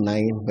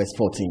 89 verse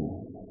 14.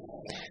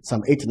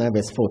 Psalm 89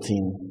 verse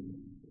 14.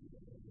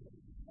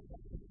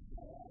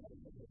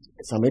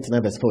 Psalm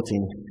 89 verse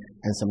 14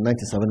 and Psalm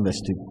 97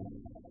 verse 2.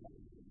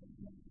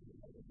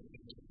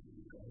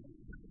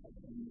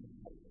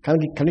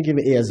 Can you give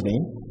me ASV?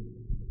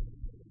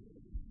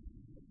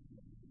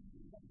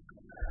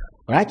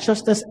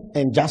 Righteousness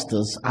and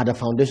justice are the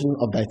foundation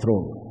of thy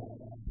throne.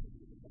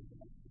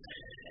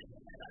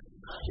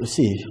 You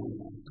see,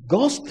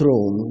 God's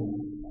throne,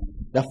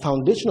 the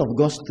foundation of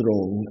God's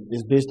throne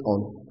is based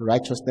on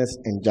righteousness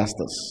and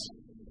justice.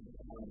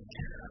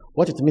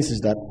 What it means is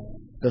that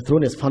the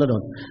throne is founded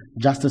on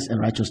justice and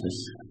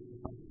righteousness.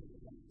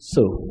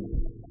 So,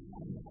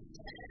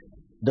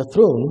 the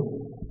throne,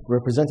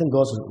 representing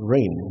God's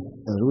reign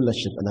and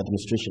rulership and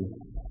administration,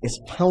 is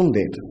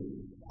founded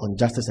on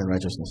justice and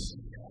righteousness.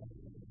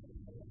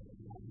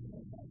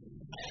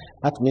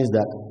 That means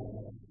that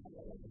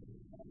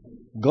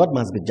God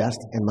must be just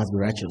and must be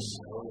righteous.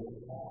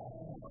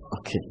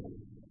 Okay.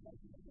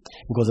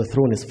 Because the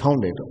throne is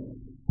founded,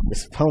 the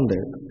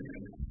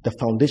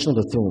foundation of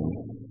the throne,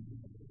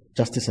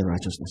 justice and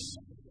righteousness.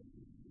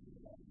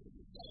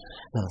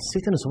 Now,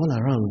 Satan is all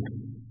around.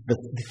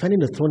 Defending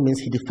the throne means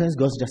he defends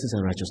God's justice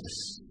and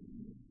righteousness.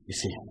 You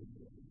see.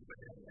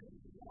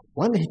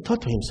 One day he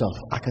thought to himself,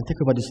 I can take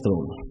over this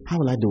throne. How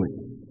will I do it?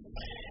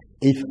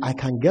 If I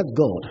can get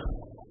God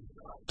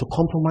to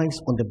compromise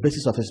on the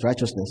basis of his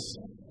righteousness,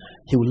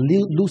 he will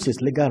lose his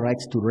legal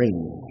rights to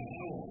reign.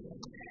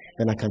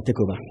 Then I can take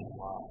over.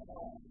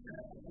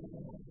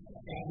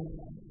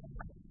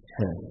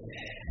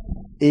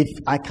 If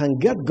I can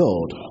get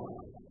God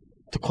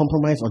to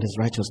compromise on his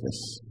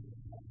righteousness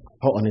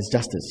or on his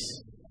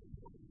justice,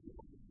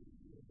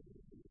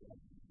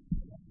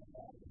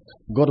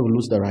 God will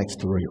lose the rights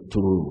to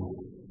rule.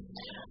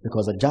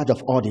 Because the judge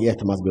of all the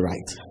earth must be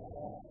right.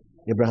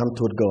 Abraham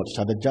told God,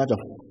 shall the judge of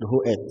the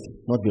whole earth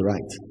not be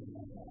right?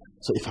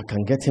 So if I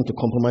can get him to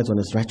compromise on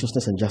his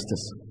righteousness and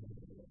justice,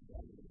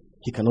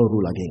 he cannot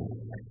rule again.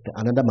 Then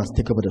another must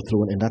take over the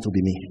throne, and that will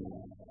be me.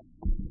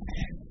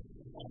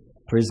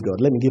 Praise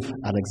God. Let me give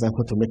an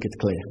example to make it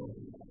clear.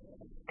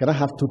 Can I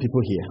have two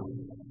people here?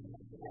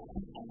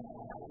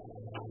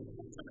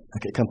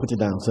 Okay, you can put it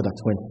down so that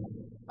when...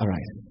 All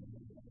right.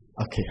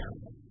 Okay.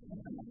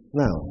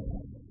 Now,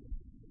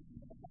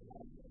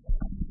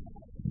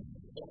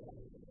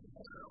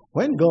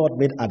 when God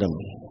made Adam,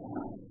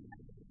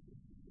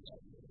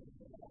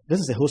 this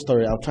is a whole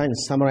story. I'll try and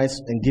summarize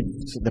and give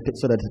so that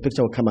the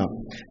picture will come out.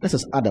 This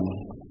is Adam.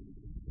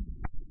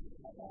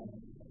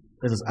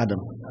 This is Adam.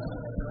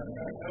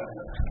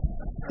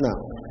 Now,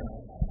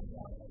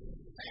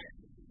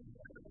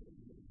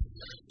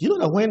 you know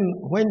that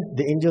when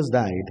the angels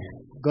died,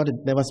 God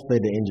never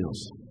spared the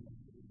angels.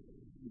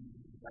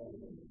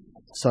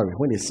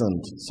 When they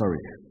sinned,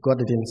 God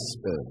didn't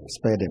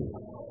spare them.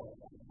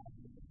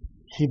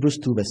 Hebrews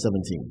 2 verse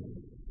 17.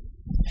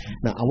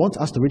 Now, I want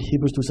us to read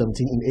Hebrews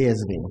 2:17 in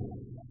ASV.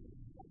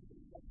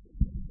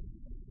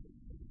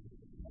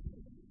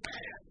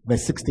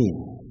 Verse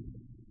 16.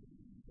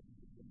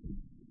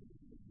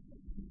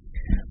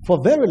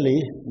 For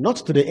verily, not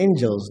to the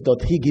angels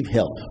doth he give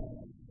help,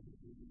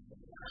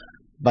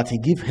 but he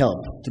give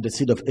help to the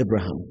seed of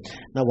Abraham.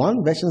 Now,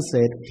 one version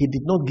said he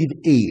did not give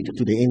aid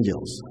to the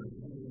angels.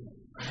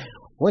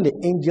 When the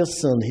angels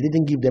sinned, he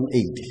didn't give them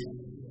aid.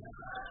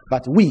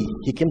 But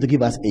he came to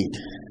give us aid.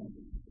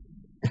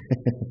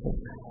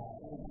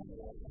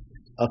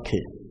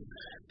 Okay.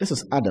 This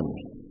is Adam.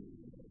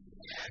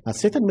 Now,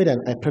 Satan made a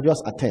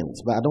previous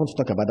attempt, but I don't want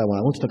to talk about that one.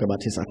 I want to talk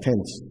about his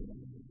attempt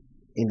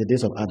in the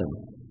days of Adam.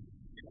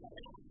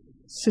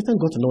 Satan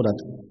got to know that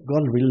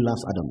God really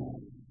loves Adam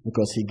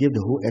because he gave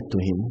the whole earth to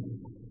him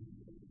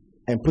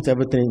and put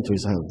everything into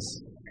his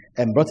hands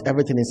and brought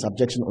everything in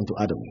subjection unto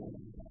Adam.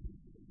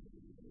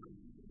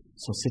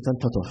 So Satan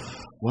thought of,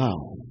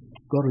 wow,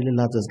 God really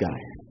loves this guy.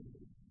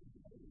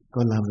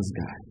 God loves this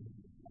guy.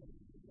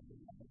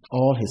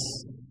 All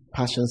his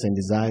passions and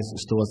desires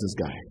is towards this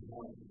guy.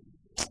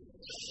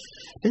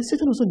 Then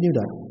Satan also knew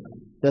that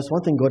there's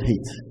one thing God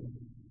hates.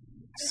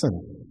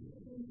 Sin.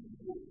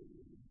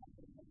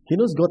 He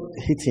knows God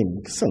hates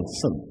him. Sin.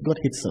 God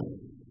hates sin.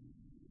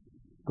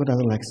 God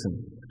doesn't like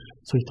sin.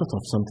 So he thought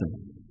of something.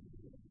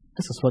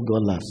 This is what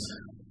God loves.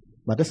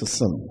 But this is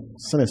sin.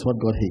 Sin is what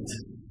God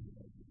hates.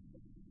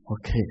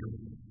 Okay.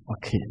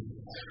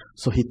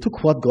 So he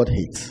took what God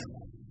hates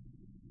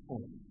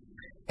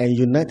and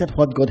united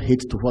what God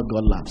hates to what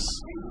God loves,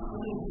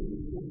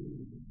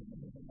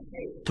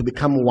 to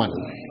become one.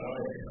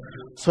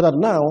 So that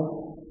now,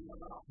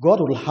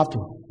 God will have to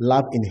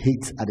love and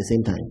hate at the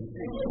same time.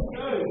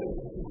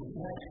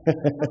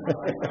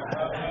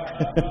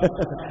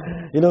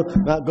 Now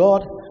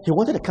God, He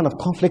wanted a kind of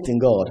conflict in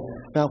God.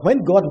 Now,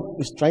 when God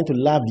is trying to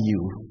love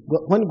you,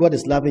 when God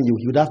is loving you,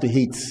 He would have to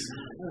hate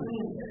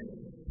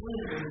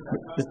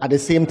at the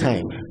same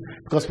time.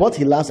 Because what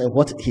He loves and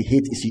what He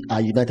hates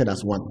are united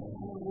as one.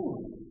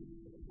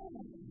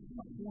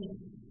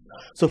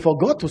 So for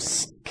God to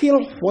kill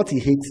what He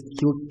hates,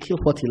 He will kill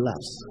what He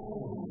loves.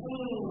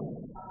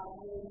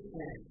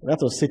 That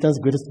was Satan's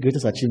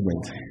greatest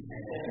achievement.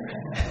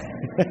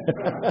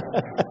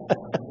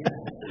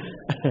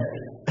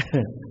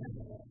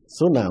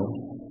 So now,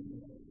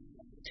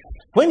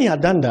 when he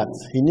had done that,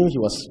 he knew he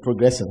was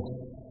progressing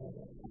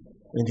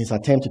in his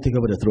attempt to take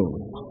over the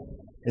throne.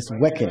 It's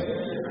working.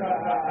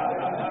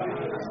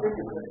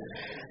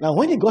 Now,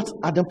 when he got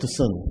Adam to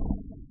sin,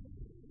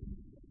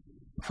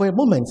 for a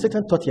moment,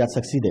 Satan thought he had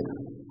succeeded.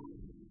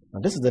 Now,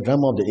 this is the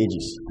drama of the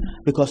ages.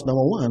 Because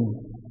number one,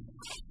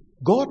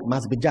 God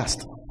must be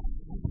just.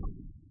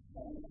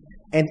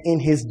 And in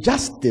his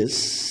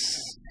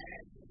justice,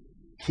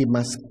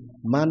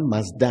 man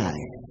must die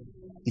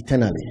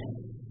eternally.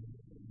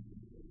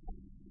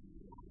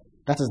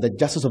 That is the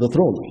justice of the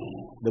throne.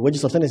 The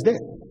wages of sin is death.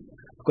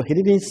 Because he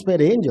didn't spare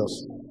the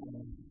angels.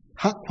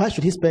 Why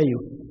should he spare you?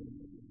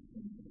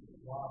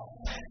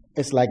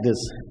 It's like this.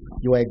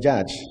 You are a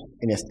judge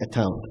in a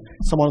town.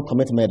 Someone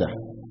commits murder.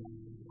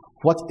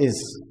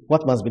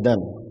 What must be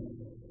done?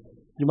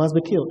 You must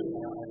be killed.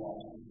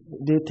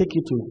 They take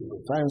you to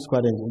firing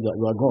squad and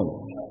you are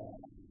gone.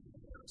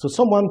 So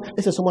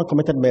let's say someone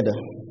committed murder,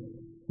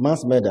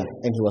 mass murder,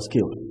 and he was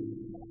killed.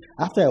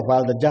 After a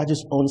while, the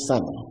judge's own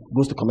son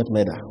goes to commit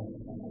murder.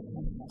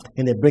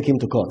 And they bring him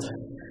to court.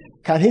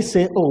 Can he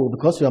say, oh,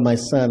 because you are my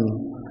son,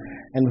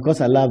 and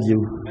because I love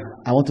you,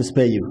 I want to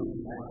spare you?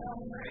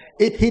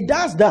 If he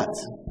does that,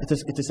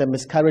 it is a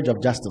miscarriage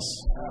of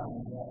justice.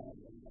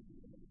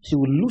 He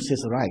will lose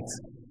his right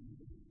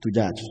to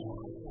judge.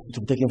 It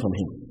will be taken from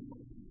him.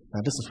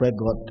 Now this is where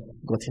God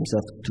got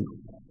himself to.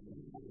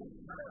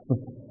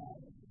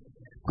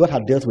 God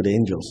had dealt with the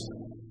angels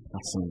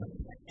that sinned.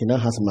 He now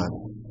has man.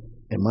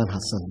 A man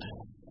has sinned.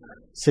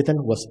 Satan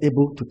was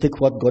able to take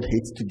what God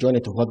hates to join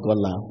it to what God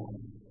loves.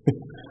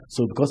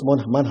 So because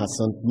man has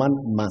sinned, man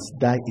must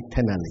die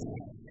eternally.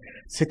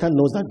 Satan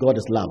knows that God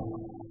is love.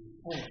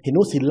 He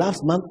knows he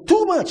loves man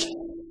too much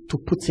to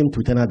put him to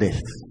eternal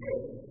death.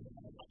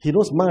 He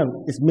knows man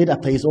is made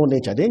after his own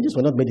nature. The angels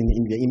were not made in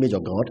the image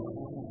of God.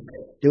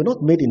 They were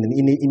not made in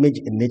the image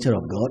and nature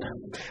of God.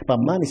 But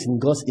man is in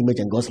God's image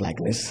and God's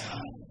likeness.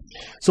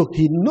 So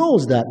he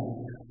knows that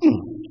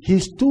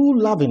he's too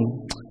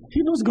loving.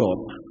 He knows God.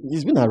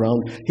 He's been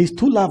around. He's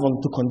too loving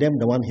to condemn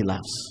the one he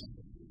loves.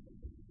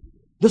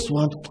 This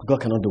one, God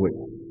cannot do it.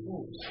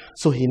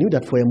 So he knew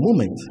that for a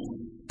moment,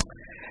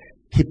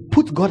 he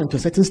put God into a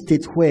certain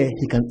state where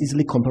he can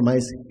easily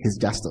compromise his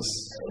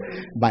justice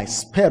by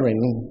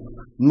sparing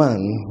man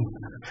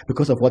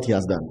because of what he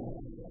has done.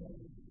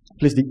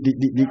 Please, do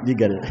you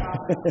get it?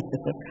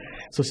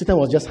 So Satan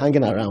was just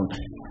hanging around.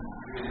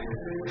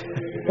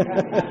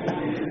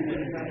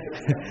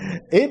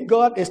 If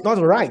God is not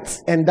right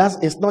and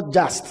is not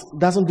just,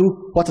 doesn't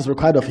do what is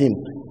required of him,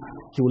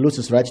 he will lose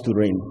his right to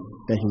reign.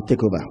 Then he will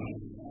take over.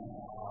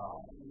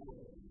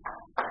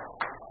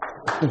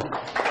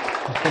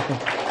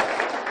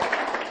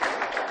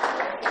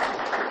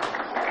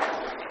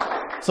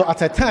 So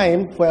at a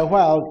time, for a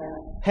while,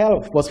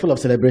 hell was full of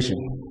celebration.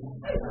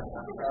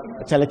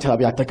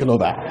 We are taking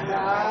over.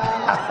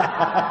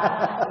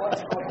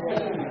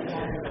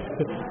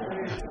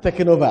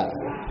 Taking over.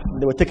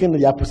 They were taking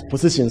their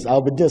positions.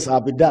 I'll be this,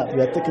 I'll be that.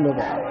 We are taking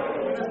over.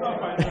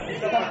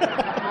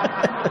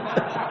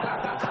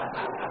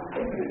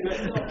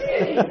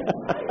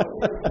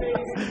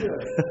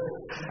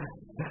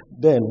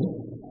 Then,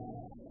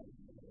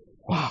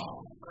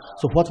 wow.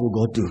 So what will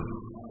God do?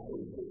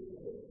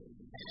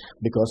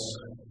 Because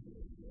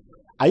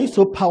are you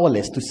so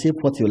powerless to save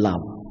what you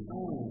love?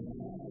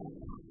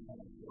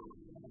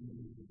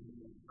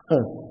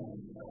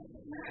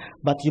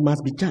 But you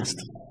must be just.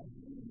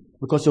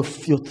 Because your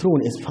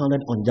throne is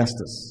founded on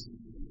justice.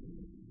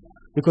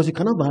 Because you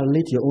cannot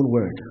violate your own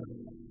word.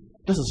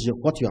 This is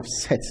what you have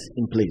set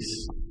in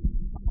place.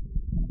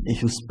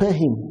 If you spare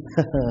him,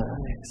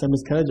 it's a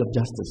miscarriage of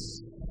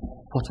justice.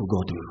 What will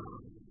God do?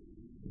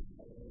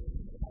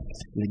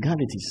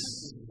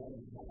 Legalities.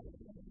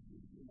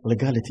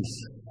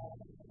 Legalities.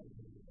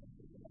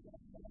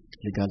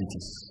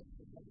 Legalities.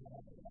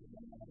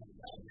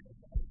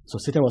 So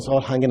Satan was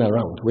all hanging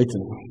around,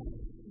 waiting.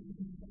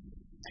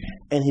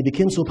 And he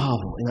became so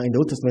powerful. In the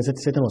Old Testament,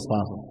 Satan was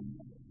powerful.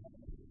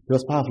 He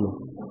was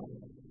powerful.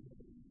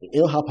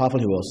 You know how powerful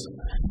he was?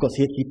 Because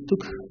he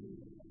took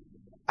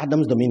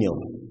Adam's dominion.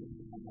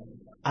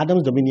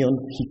 Adam's dominion,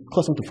 he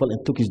caused him to fall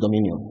and took his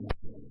dominion.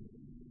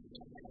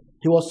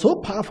 He was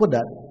so powerful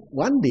that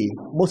one day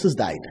Moses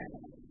died.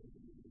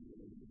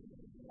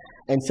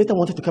 And Satan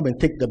wanted to come and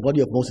take the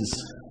body of Moses.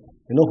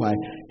 You know why?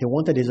 He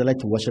wanted the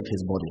Israelites to worship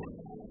his body.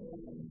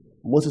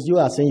 Moses, you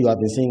are saying you have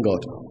been seeing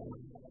God.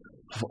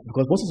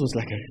 Because Moses was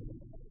like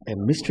a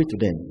mystery to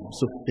them.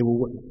 So he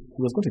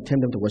was going to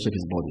tempt them to worship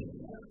his body.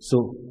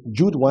 So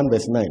Jude 1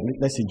 verse 9.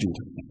 Let's see Jude.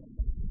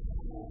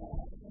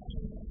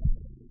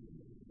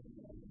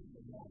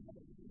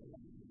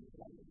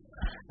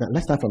 Now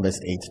let's start from verse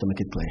 8 to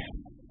make it clear.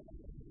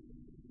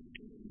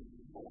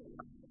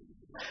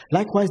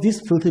 Likewise,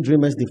 these filthy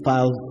dreamers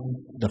defile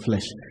the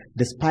flesh,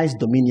 despise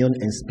dominion,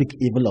 and speak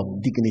evil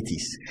of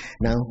dignities.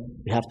 Now,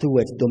 we have two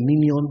words.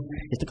 Dominion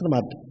is talking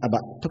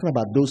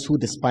about those who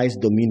despise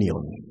dominion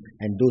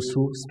and those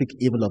who speak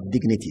evil of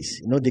dignities.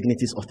 You know,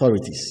 dignities,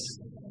 authorities.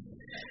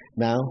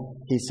 Now,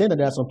 he's saying that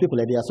there are some people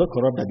that they are so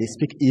corrupt that they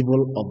speak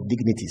evil of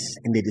dignities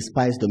and they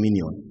despise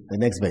dominion. The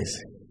next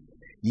verse.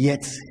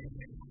 Yet,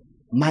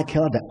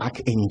 Michael the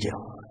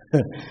archangel.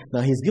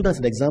 Now, he's given us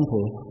an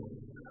example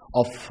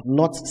of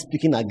not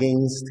speaking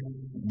against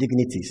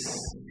dignities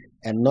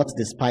and not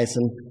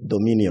despising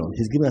dominion.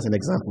 He's giving us an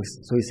example.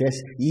 So he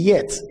says,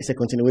 yet, it's a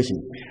continuation.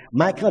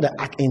 Michael the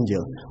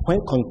archangel, when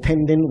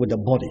contending with the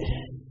body,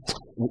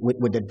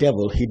 with the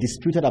devil, he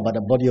disputed about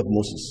the body of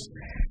Moses.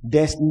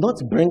 Does not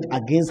bring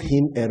against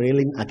him a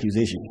railing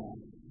accusation.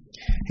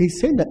 He's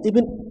saying that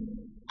even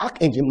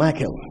Archangel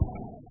Michael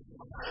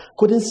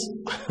couldn't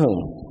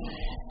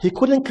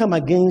come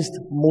against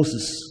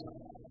Moses.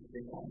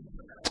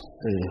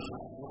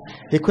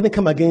 He couldn't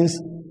come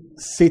against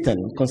Satan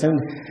concerning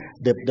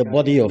the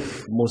body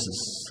of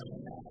Moses.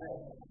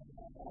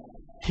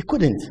 He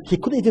couldn't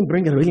even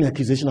bring a railing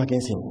accusation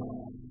against him.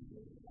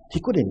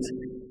 He couldn't.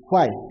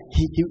 Why?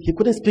 He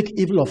couldn't speak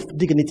evil of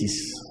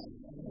dignities.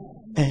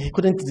 He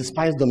couldn't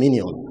despise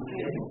dominion.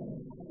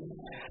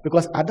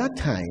 Because at that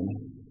time,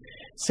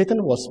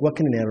 Satan was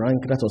working in a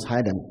rank that was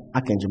higher than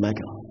Archangel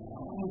Michael.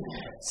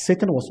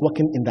 Satan was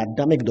working in the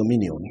Adamic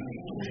dominion.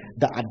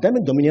 The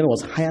Adamic dominion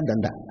was higher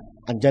than the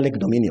angelic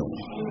dominion.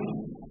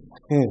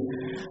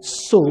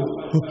 So,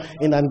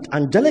 in an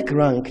angelic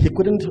rank, he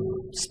couldn't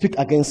speak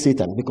against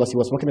Satan because he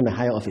was working in a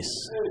higher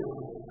office.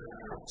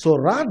 So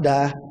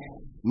rather,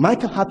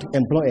 Michael had to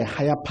employ a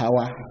higher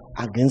power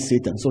against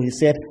Satan. So he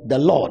said, the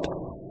Lord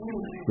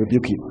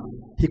rebuke him.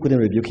 He couldn't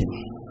rebuke him.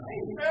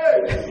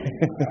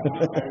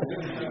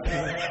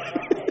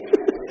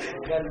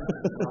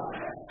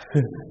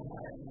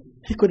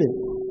 He couldn't.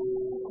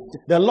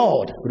 The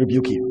Lord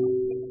rebuke you.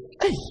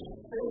 Hey.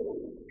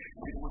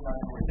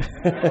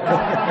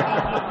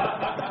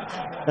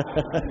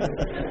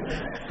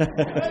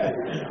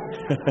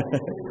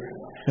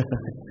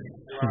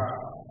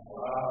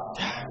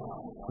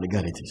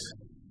 Legalities.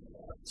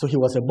 So he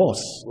was a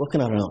boss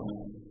walking around.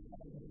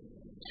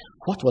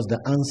 What was the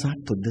answer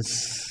to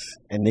this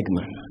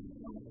enigma?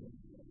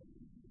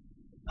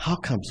 How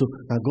come? So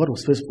now God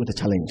was faced with a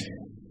challenge.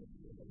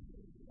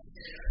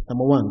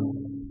 Number one,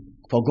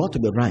 for God to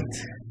be right,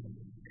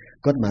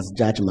 God must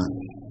judge man.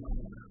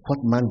 What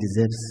man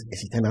deserves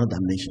is eternal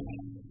damnation.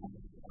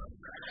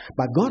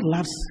 But God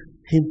loves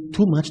him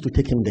too much to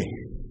take him there.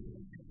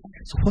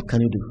 So what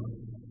can you do?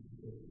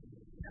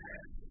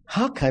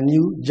 How can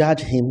you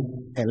judge him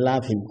and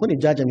love him? When you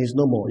judge him, he's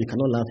no more. You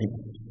cannot love him.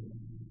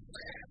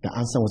 The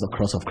answer was the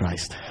cross of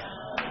Christ.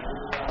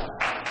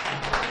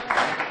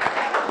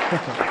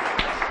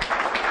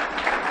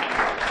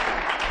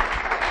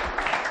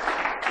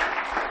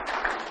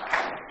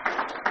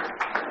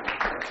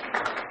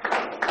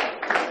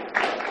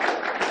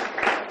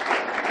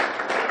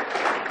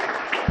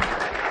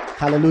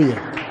 Hallelujah.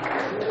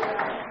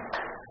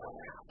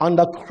 On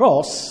the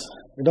cross,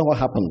 you know what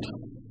happened?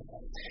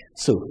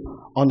 So,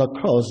 on the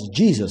cross,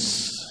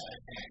 Jesus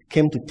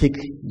came to take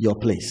your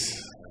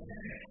place.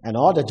 And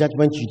all the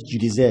judgment you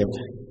deserved,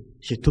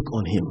 he took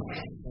on him.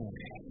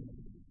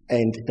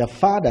 And the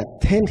Father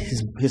turned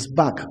his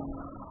back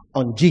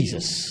on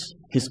Jesus,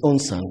 his own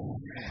son,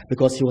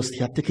 because he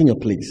had taken your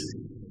place.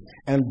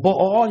 And bore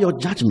all your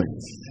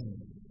judgments,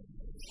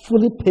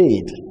 fully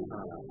paid.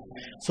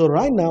 So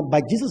right now,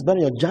 by Jesus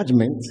bearing your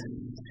judgment,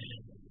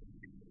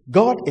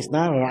 God is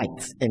now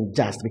right and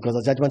just because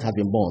the judgment has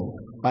been borne.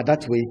 But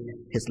that way,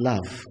 his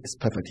love is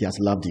perfect. He has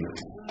loved you.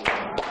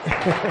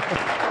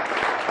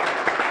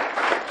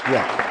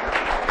 Yeah.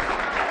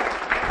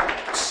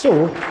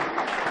 So,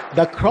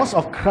 the cross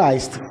of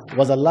Christ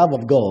was the love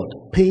of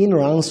God, paying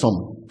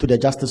ransom to the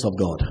justice of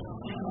God.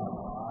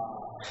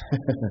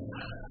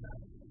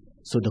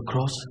 So the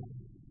cross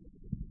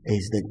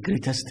is the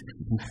greatest,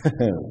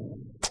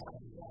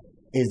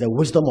 is the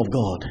wisdom of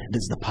God.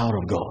 This is the power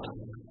of God.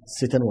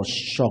 Satan was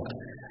shocked.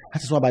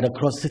 That is why by the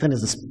cross, Satan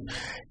is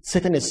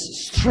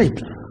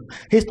stripped.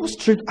 He's not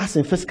stripped as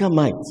in physical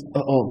might.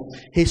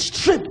 He's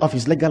stripped of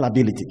his legal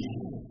ability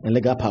and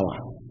legal power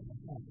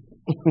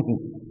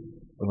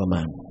over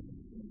man.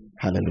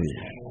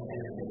 Hallelujah.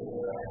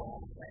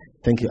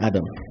 Thank you,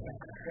 Adam.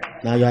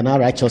 Now you are now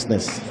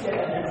righteousness.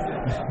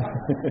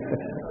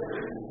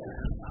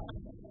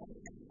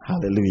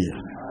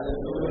 Hallelujah.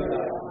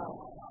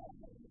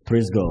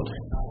 Praise God.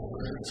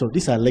 So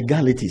these are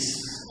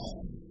legalities.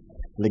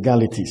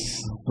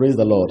 Legalities. Praise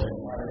the Lord.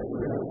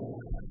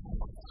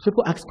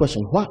 People ask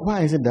question,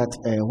 why is it that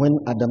when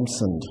Adam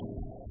sinned,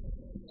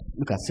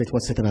 look at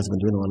what Satan has been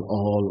doing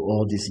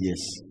all these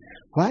years.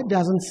 Why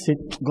doesn't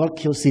God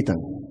kill Satan?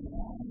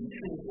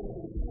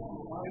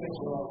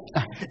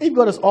 If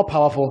God is all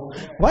powerful,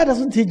 why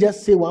doesn't he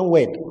just say one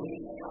word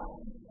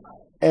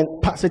and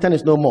Satan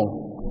is no more?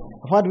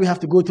 Why do we have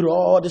to go through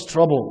all this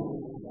trouble?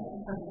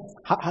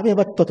 Have you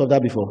ever thought of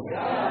that before?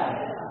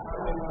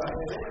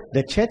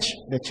 The church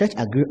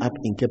I grew up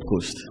in Cape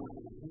Coast.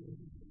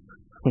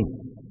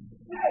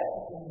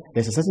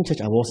 There's a certain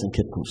church I was in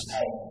Cape Coast.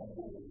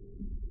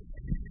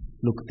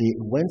 Look, they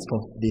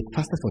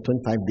fasted for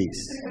 25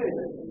 days.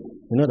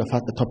 You know the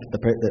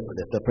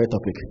prayer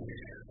topic.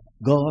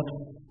 God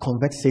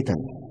convert Satan.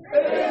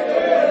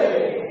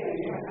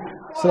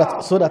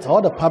 So that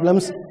all the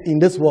problems in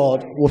this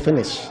world will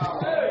finish.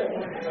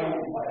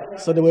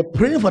 So they were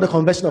praying for the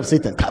conversion of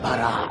Satan.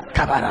 Kabara,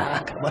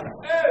 kabara, kabara.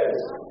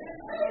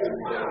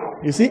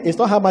 You see, it's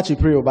not how much you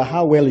pray, but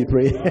how well you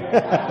pray.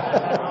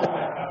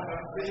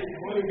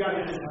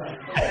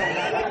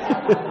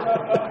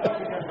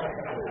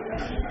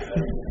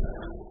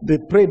 They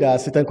prayed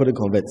that Satan couldn't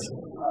convert.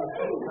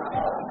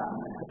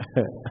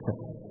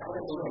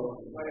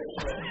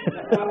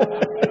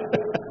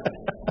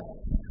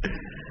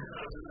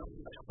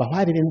 But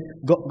why didn't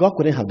God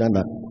couldn't have done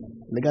that?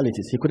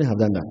 Legalities, he couldn't have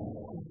done that.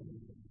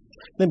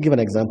 Let me give an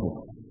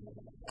example.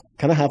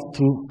 Can I have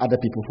two other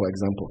people, for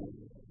example?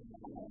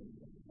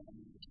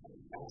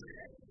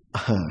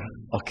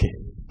 Okay,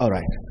 all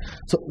right.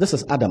 So this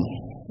is Adam.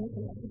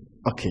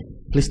 Okay,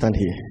 please stand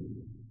here.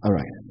 All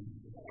right.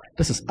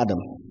 This is Adam.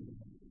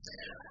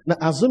 Now,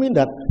 assuming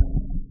that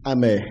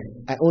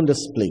I own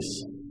this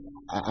place,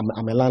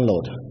 I'm a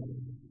landlord,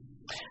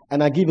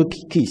 and I give you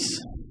keys.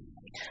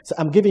 So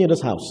I'm giving you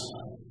this house.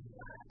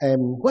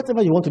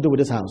 Whatever you want to do with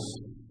this house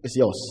is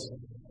yours.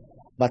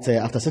 But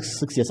after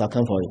six years, I'll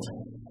come for it.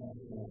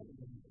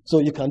 So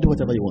you can do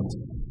whatever you want.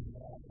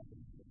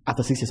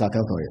 After 6 years, I'll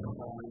come for it.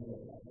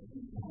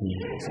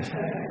 Yes.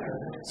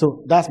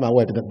 So that's my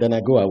word. Then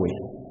I go away.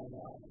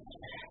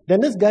 Then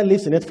this guy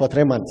lives in it for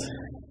 3 months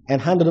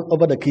and handed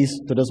over the keys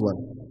to this one.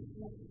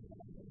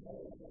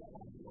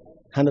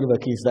 Handed over the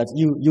keys that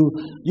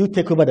you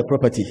take over the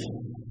property.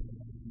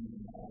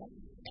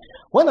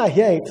 When I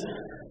hear it,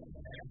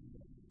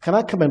 can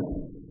I come and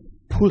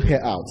pull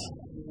her out?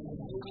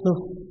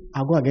 No,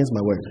 I'll go against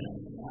my word.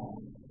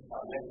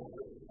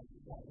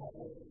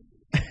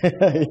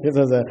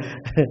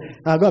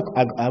 I'll go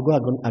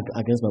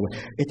against my word.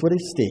 It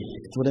wouldn't stay.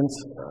 It wouldn't.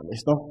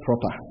 It's not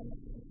proper.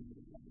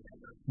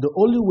 The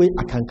only way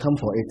I can come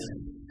for it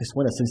is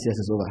when the 6 years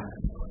is over.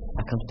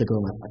 I come to take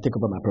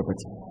over my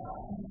property.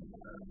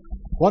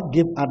 What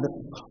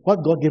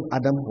God gave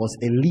Adam was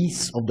a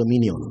lease of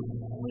dominion.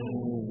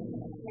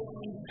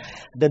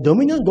 The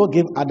dominion God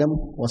gave Adam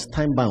was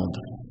time bound.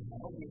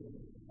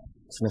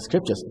 It's in the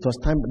scriptures. It was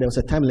time. There was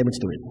a time limit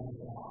to it.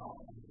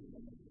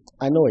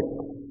 I know it.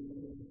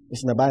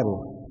 It's in the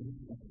Bible.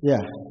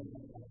 Yeah.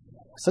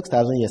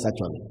 6,000 years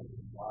actually.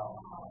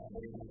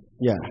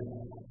 Yeah.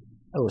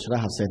 Oh, should I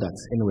have said that?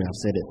 Anyway, I've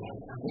said it.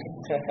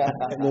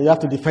 You have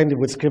to defend it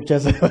with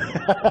scriptures.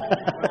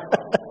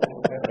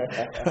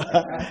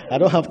 I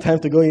don't have time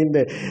to go in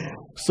there.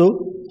 So,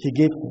 he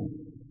gave.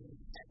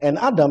 And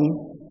Adam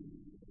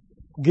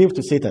gave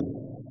to Satan.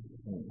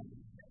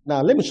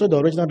 Now, let me show the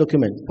original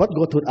document. What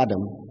God told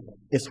Adam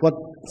is what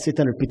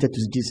Satan repeated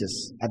to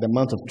Jesus at the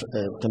Mount of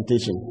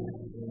Temptation.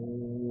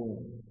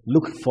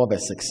 Luke 4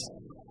 verse 6.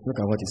 Look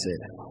at what he said.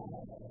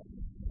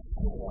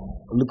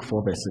 Luke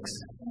 4 verse 6.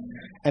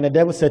 And the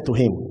devil said to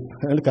him,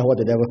 look at what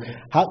the devil,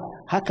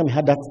 how come he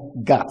had that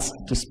guts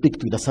to speak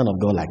to the Son of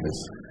God like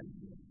this?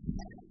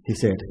 He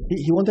said,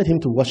 he wanted him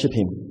to worship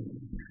him.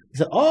 He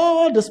said,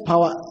 all this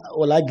power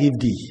will I give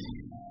thee,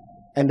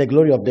 and the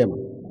glory of them,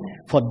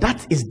 for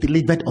that is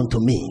delivered unto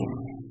me.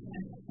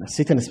 Now,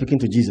 Satan is speaking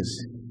to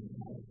Jesus.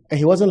 And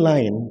he wasn't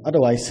lying.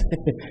 Otherwise,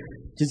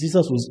 Jesus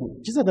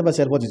never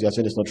said what is your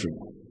saying is not true.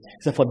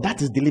 He said, for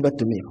that is delivered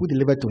to me. Who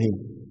delivered to him?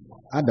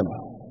 Adam.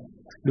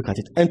 Look at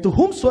it. And to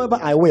whomsoever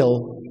I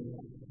will,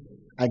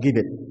 I give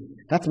it.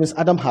 That means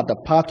Adam had the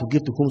power to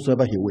give to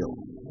whomsoever he will.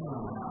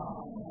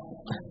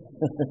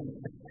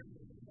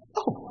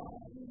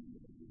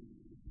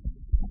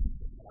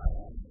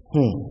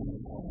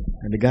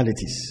 And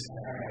legalities.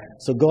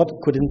 So God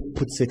couldn't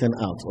put Satan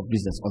out of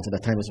business until the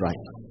time is right.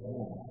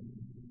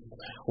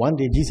 One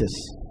day Jesus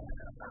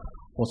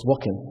was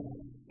walking.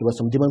 There were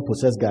some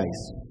demon-possessed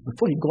guys.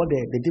 Before he got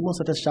there, the demon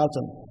started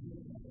shouting,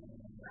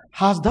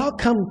 "Hast thou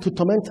come to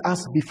torment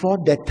us before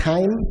the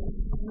time?"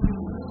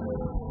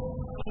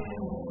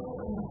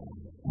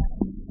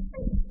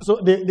 So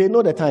they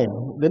know the time.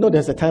 They know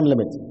there's a time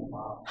limit.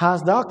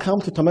 Hast thou come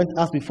to torment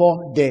us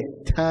before the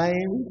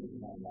time?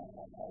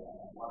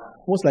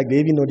 Most like they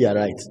even know they are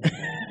right.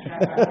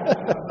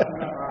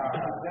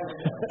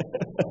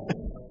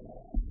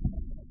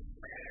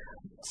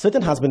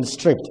 Satan has been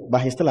stripped,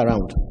 but he's still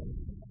around.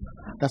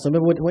 That's why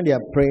when they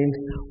are praying,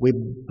 we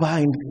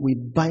bind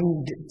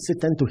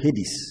Satan to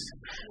Hades.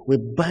 We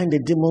bind the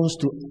demons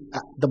to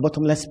the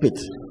bottomless pit.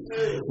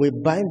 We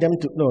bind them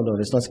to... No,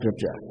 it's not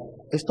scripture.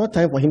 It's not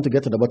time for him to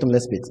get to the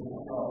bottomless pit.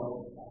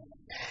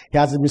 He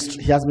has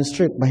been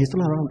stripped, but he's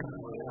still around.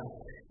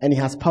 And he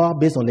has power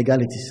based on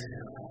legalities.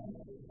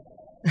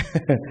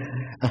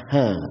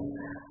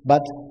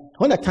 But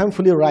when the time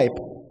fully ripe,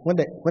 when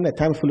the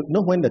time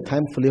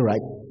fully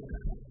ripe,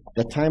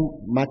 the time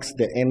marks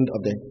the end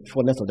of the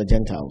fullness of the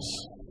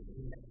Gentiles,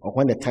 or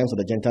when the times of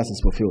the Gentiles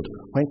is fulfilled.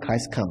 When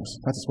Christ comes,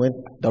 that is when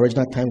the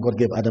original time God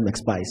gave Adam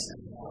expires.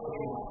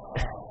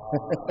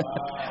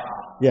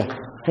 Yeah.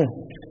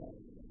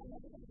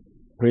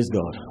 Praise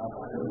God.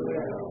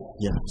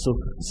 Yeah. So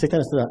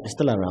Satan is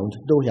still around,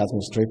 though he has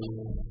been stripped,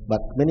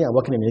 but many are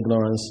working in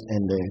ignorance,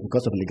 and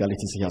because of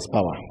legalities, he has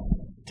power.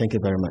 Thank you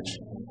very much.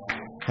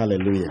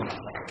 Hallelujah.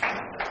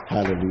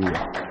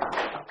 Hallelujah.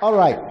 All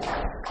right.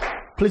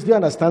 Please, do you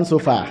understand so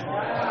far?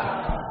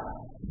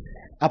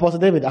 Apostle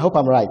David, I hope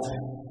I'm right.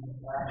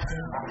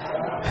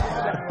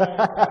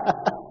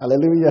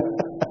 Hallelujah.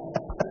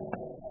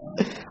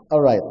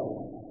 All right.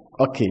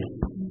 Okay.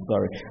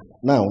 Sorry.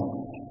 Now,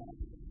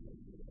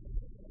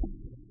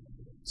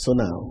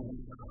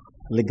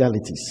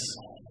 legalities.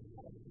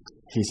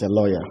 He's a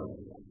lawyer.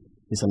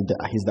 He's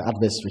the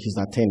adversary. He's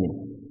the attorney.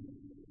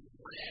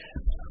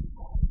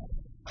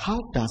 How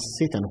does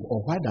Satan,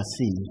 or why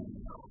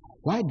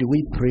do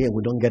we pray and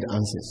we don't get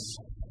answers?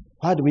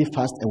 Why do we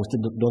fast and we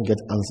still don't get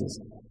answers?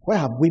 Why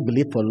have we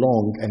believed for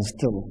long and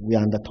still we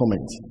are under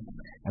torment?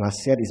 And I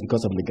said it's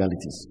because of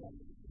legalities.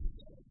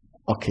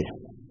 Okay.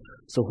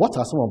 So what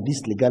are some of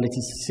these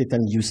legalities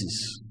Satan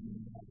uses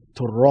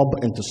to rob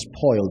and to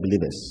spoil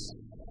believers?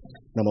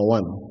 Number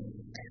one,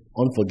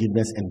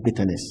 unforgiveness and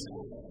bitterness.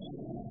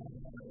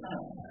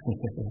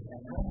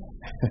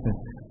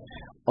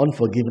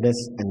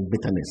 Unforgiveness and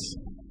bitterness.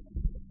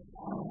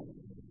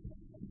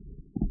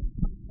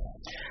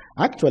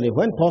 Actually,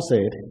 when Paul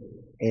said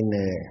in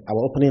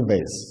our opening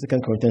verse,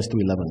 2 Corinthians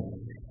 2:11,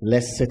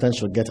 lest Satan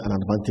should get an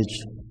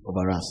advantage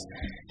over us,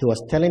 he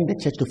was telling the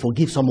church to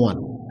forgive someone.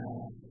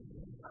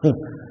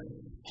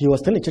 He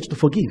was telling the church to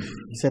forgive.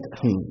 He said,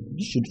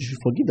 you should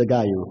forgive the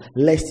guy,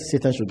 lest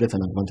Satan should get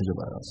an advantage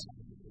over us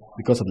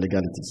because of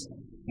legalities.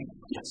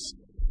 Yes.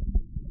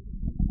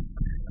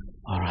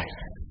 All right.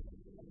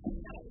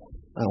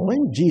 And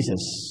when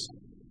Jesus,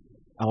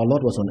 our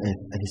Lord, was on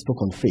earth and he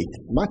spoke on faith,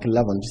 Mark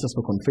 11, Jesus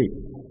spoke on faith.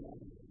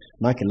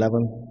 Mark 11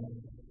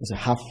 is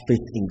have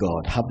faith in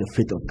God, have the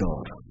faith of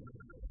God.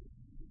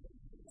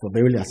 For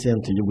verily I say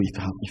unto you,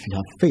 if you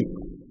have faith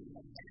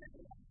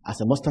as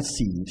a mustard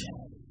seed,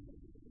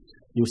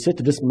 you say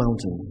to this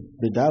mountain,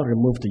 be thou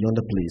removed to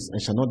yonder place,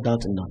 and shall not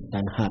doubt in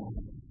thine heart.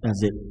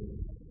 That's it.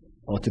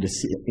 Or to the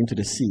sea, into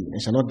the sea,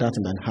 and shall not doubt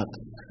in thine heart,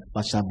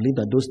 but shall believe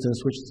that those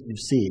things which you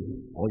say,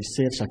 or you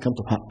say shall come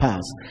to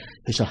pass,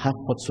 he shall have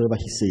whatsoever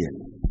he saith.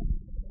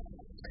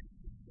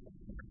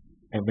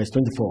 And verse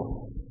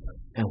 24.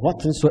 And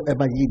what things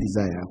soever ye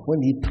desire,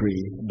 when ye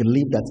pray,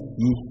 believe that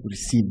ye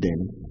receive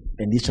them,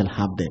 and ye shall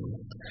have them.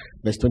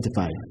 Verse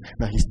 25.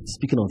 Now he's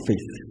speaking on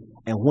faith.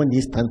 And when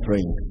ye stand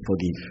praying,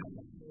 forgive.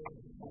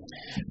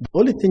 The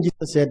only thing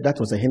Jesus said that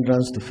was a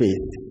hindrance to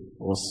faith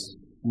was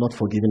not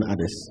forgiving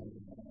others.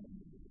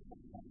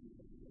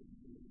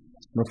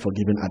 Not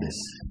forgiving others.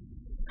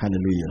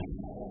 Hallelujah.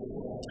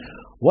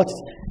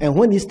 And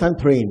when ye stand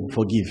praying,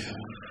 forgive.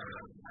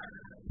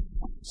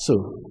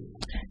 So,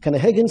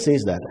 Kenneth Hagin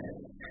says that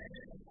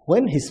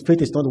when his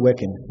faith is not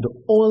working, the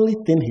only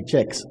thing he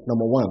checks,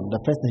 number one, the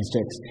first thing he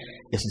checks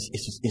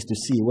is to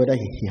see whether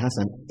he has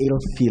an ill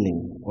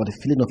feeling or the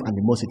feeling of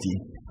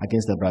animosity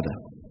against the brother.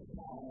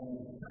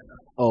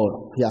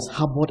 Or he has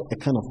harbored a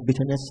kind of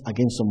bitterness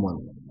against someone.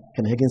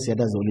 Kenneth Hagin said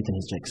that's the only thing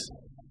he checks.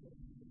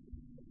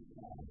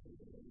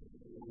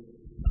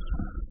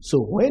 So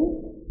when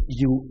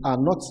you are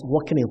not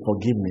walking in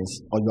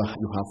forgiveness, or you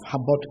have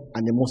harbored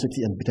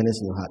animosity and bitterness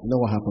in your heart, you know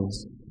what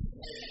happens?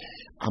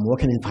 I'm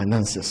working in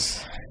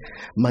finances.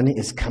 Money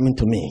is coming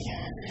to me.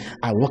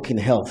 I work in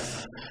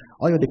health.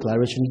 All your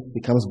declaration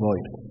becomes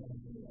void.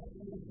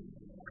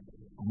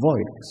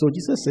 Void. So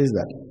Jesus says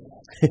that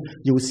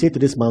you will say to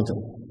this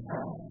mountain,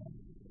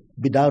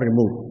 be thou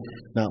removed.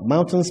 Now,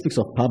 mountain speaks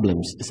of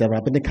problems. It's a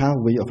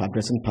rabbinical way of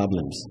addressing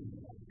problems.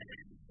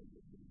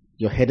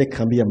 Your headache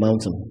can be a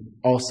mountain.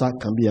 Ulcer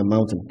can be a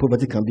mountain.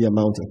 Poverty can be a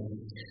mountain.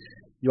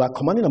 You are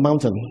commanding a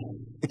mountain,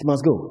 it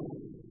must go.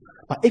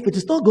 But if it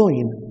is not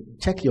going,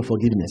 check your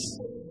forgiveness.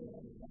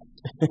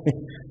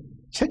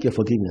 Check your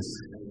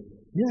forgiveness.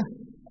 Yeah.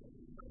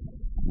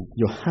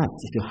 Your heart,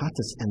 if your heart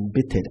is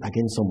embittered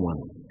against someone,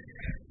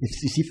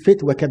 if you see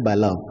faith worketh by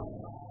love.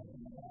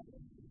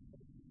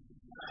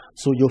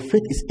 So your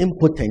faith is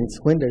impotent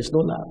when there is no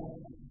love.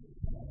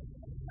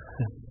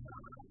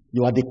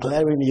 You are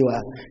declaring,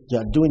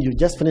 you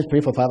just finished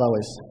praying for 5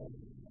 hours,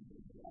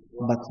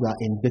 but you are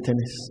in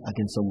bitterness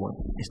against someone.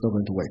 It's not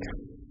going to work.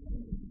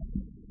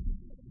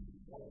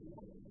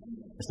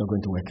 It's not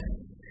going to work.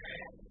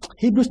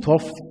 Hebrews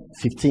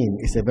 12:15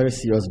 is a very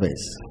serious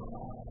verse.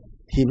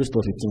 Hebrews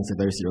 12:15 is a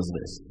very serious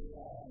verse.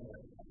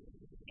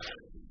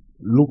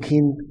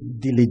 Looking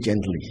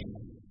diligently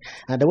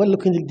And the word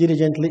looking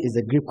diligently is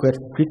the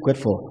Greek word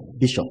for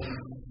bishop.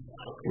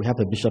 We have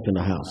a bishop in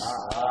the house.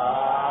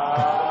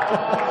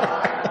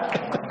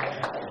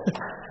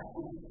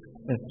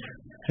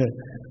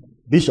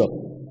 Bishop,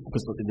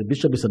 because the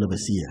bishop is an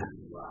overseer.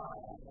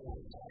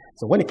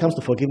 So when it comes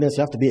to forgiveness,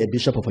 you have to be a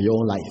bishop of your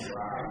own life.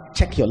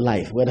 Check your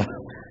life, whether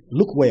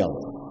look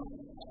well,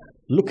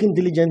 looking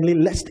diligently,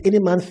 lest any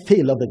man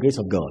fail of the grace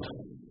of God,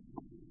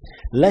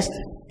 lest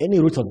any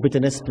root of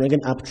bitterness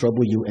springing up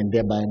trouble you, and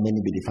thereby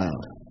many be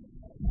defiled.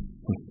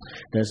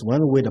 There's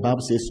one way the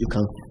Bible says you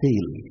can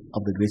fail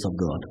of the grace of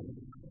God.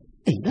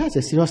 Hey, that's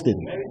a serious thing.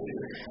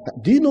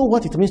 Do you know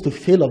what it means to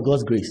fail of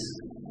God's grace?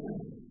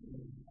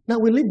 Now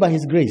we live by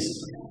His grace.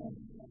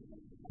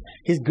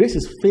 His grace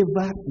is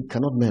favor you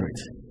cannot merit.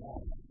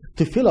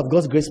 To fail of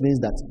God's grace means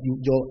that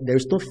there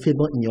is no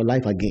favor in your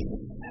life again.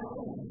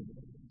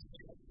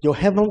 The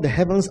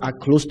heavens are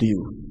close to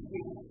you.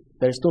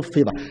 There is no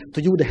favor.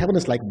 To you, the heaven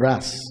is like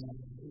brass.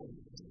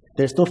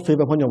 There is no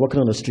favor when you're walking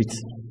on the street.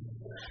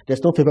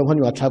 There's no favor when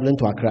you are traveling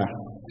to Accra.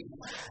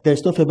 There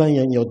is no favor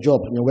in your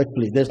job, in your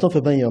workplace. There is no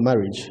favor in your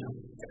marriage.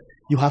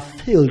 You have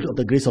failed of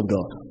the grace of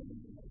God.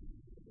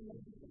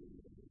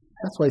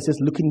 That's why it says,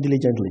 looking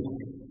diligently.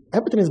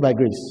 Everything is by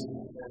grace.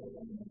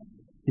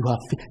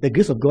 The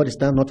grace of God is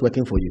now not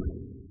working for you.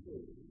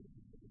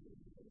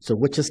 So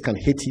witches can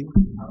hate you.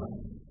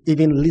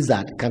 Even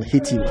lizard can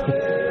hate you.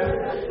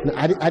 No,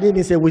 I didn't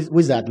even say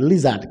wizard.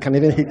 Lizard can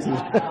even hate you.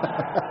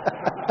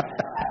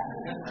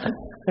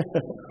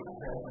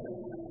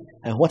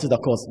 And what is the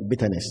cause?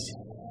 Bitterness.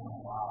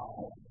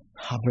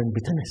 Harboring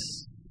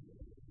bitterness.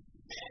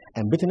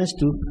 And bitterness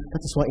too, that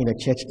is why in a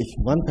church, if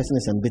one person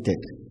is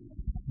embittered,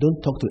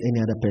 don't talk to any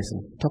other person.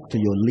 Talk to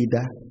your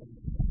leader.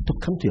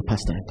 Come to your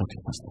pastor and talk to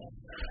your pastor.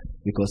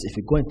 Because if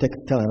you go and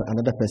tell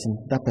another person,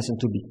 that person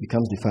too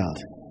becomes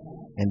defiled.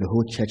 And the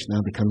whole church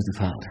now becomes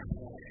defiled.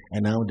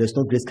 And now there's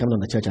no grace coming on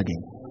the church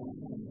again.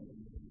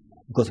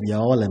 Because we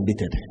are all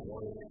embittered.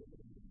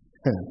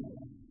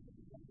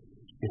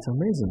 It's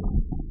amazing.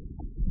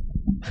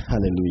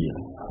 Hallelujah.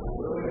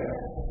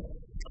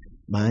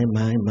 My.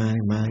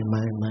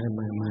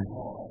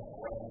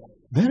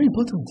 Very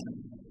important.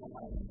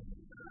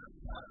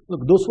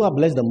 Look, those who are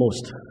blessed the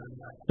most.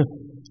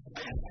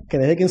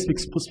 Kenneth Hagin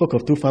spoke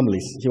of two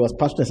families. He was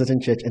pastor in a certain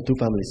church and two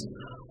families.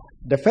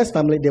 The first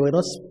family, they were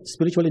not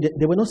spiritually,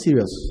 they were not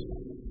serious.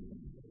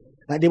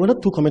 Like they were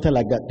not too committed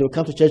like that. They will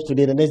come to church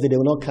today, the next day they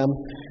will not come.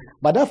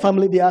 But that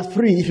family, they are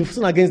free. If you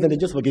sin against them, they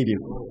just forgive you.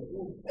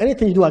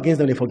 Anything you do against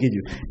them, they forgive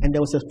you. And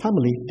there was a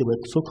family, they were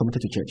so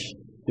committed to church.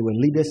 They were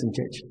leaders in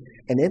church.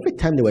 And every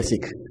time they were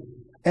sick,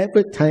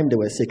 every time they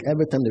were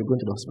going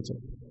to the hospital.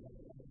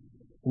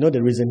 You know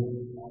the reason?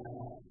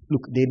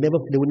 Look, they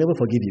will never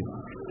forgive you.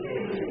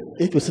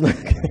 If you sin,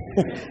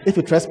 if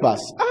you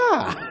trespass,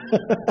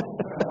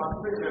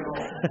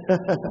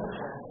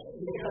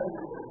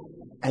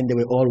 and they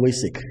were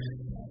always sick.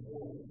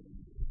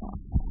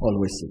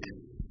 Always sick.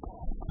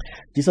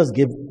 Jesus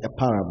gave a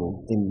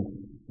parable in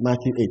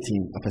Matthew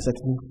 18 of a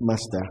certain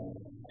master,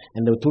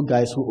 and there were two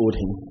guys who owed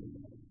him.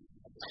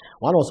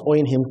 One was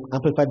owing him,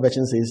 Amplified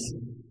Version says,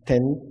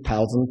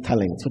 10,000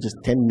 talents, which is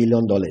 $10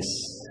 million.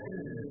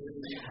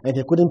 And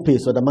he couldn't pay,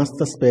 so the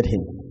master spared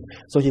him.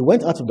 So he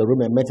went out of the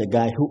room and met a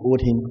guy who owed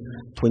him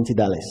 $20.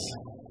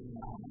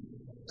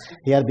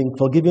 He had been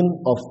forgiven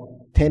of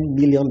 $10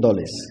 million.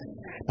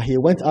 But he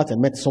went out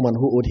and met someone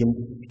who owed him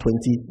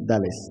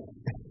 $20.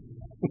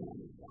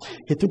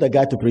 He took the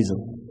guy to prison.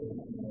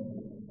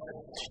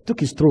 He took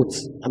his throat.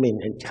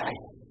 And tried.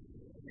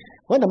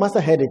 When the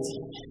master heard it,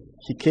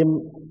 he came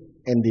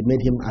and they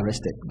made him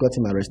arrested, got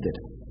him arrested.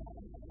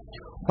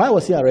 Why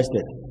was he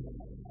arrested?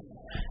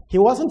 He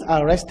wasn't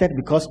arrested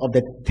because of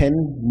the 10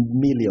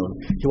 million.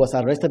 He was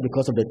arrested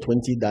because of the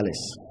 $20.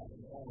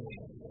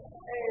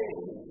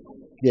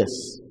 Yes.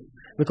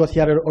 Because he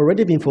had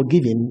already been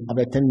forgiven of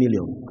the 10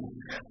 million.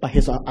 But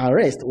his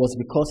arrest was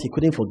because he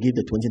couldn't forgive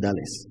the $20.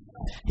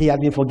 He had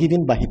been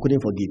forgiven, but he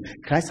couldn't forgive.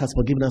 Christ has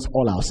forgiven us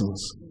all our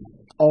sins.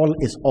 All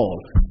is all.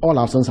 All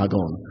our sins are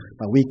gone.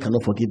 But we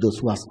cannot forgive those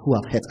who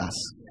have hurt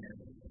us.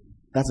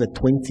 That's the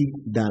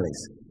 $20.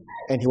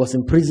 And he was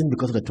in prison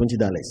because of the $20.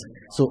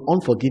 So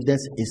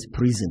unforgiveness is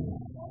prison.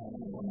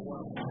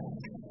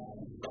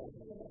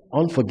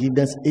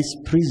 Unforgiveness is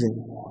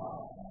prison.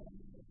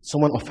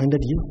 Someone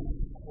offended you.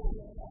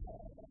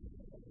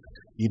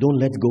 You don't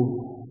let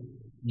go.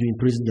 You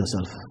imprison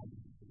yourself.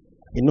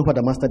 You know what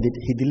the master did?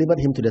 He delivered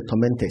him to the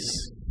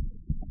tormentors.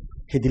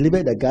 He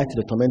delivered the guy to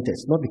the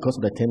tormentors, not because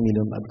of the 10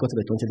 million, but because of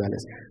the $20.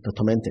 The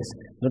tormentors.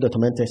 You know the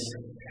tormentors?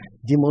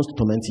 Demons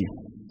torment you.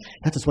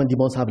 That is when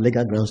demons have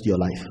legal grounds to your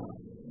life.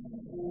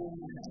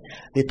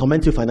 They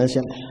torment you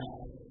financially.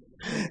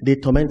 They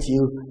torment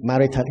you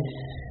maritally.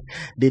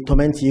 They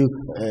torment you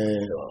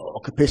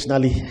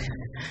occupationally.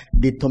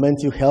 They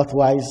torment you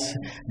health-wise.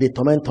 They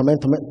tormentors.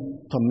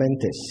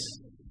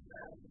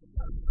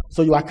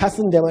 So you are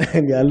casting them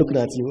and they are looking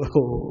at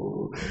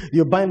you.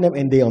 You bind them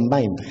and they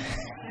unbind.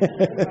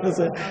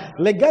 So,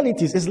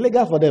 legalities, it's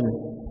legal for them.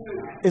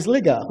 It's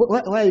legal.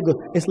 Where you go?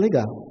 It's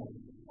legal.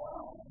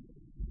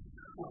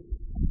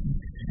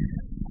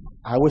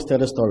 I always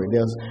tell the story.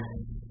 There's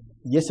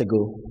years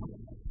ago,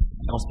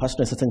 I was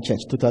pastoring a certain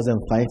church, 2005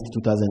 to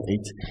 2008.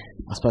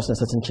 I was pastoring a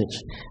certain church,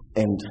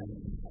 and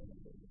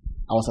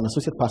I was an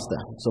associate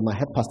pastor. So my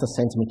head pastor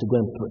sent me to go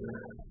and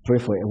pray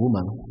for a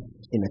woman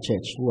in a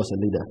church who was a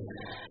leader.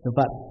 In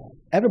fact,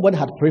 everybody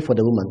had prayed for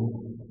the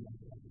woman,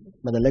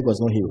 but the leg was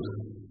not healed.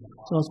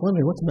 So I was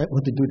wondering, what am I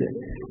going to do there?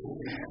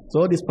 So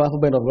all these powerful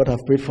men of God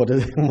have prayed for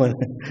the woman.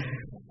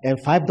 And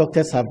 5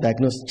 doctors have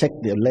diagnosed, checked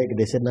their leg.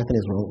 They said nothing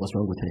was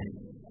wrong with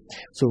her.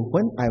 So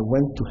when I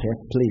went to her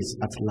place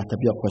at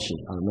Latabia Kwashi,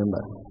 I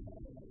remember,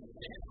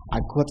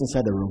 I got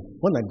inside the room.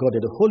 When I got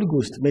there, the Holy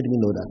Ghost made me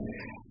know that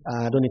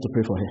I don't need to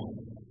pray for her.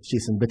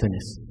 She's in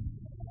bitterness.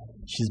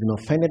 She's been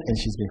offended and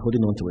she's been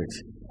holding on to it.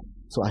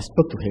 So I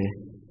spoke to her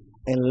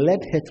and led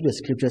her through the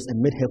scriptures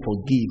and made her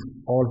forgive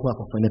all who have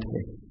offended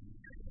her.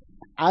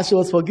 As she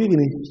was forgiving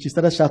him, she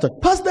started shouting,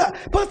 Pastor,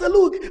 Pastor,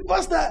 look,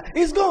 Pastor,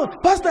 it's gone,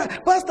 Pastor,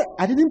 Pastor.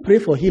 I didn't pray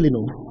for healing,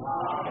 no.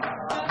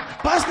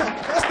 Pastor,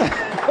 Pastor.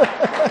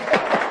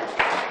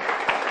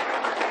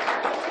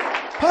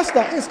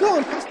 Pastor, it's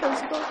gone, Pastor,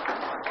 it's gone.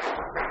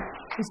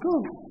 It's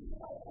gone.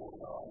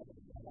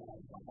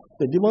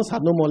 The demons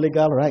had no more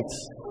legal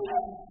rights.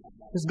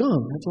 It's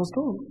gone, it was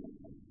gone.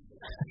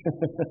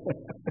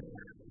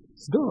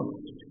 It's gone.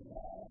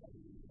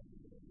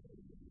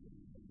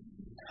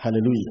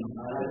 Hallelujah.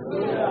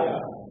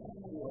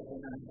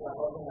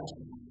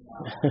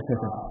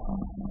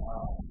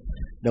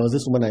 There was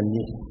this woman I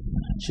knew.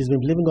 She's been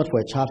believing God for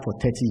a child for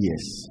 30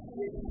 years.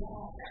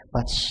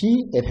 But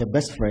she and her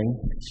best friend,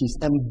 she's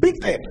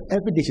embittered.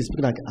 Every day she's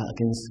speaking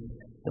against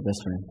the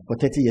best friend for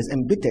 30 years,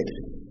 embittered.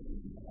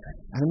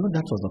 I don't know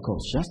that was the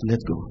cause. She has to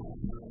let go.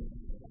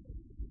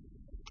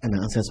 And the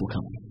answers will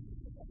come.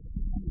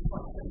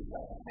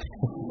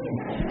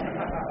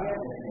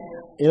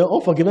 You know,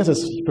 unforgiveness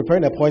is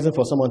preparing a poison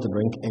for someone to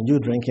drink and you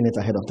drinking it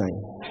ahead of time.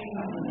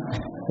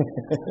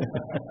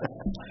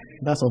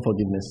 That's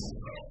unforgiveness.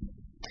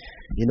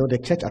 You know, the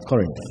church at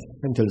Corinth,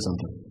 let me tell you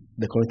something.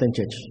 The Corinthian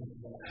church.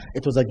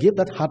 It was a gift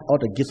that had all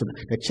the gifts of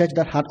the church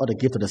that had all the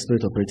gifts of the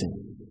Spirit operating.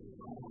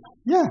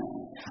 Yeah.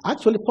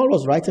 Actually, Paul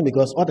was writing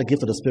because all the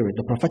gifts of the Spirit,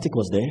 the prophetic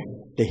was there,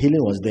 the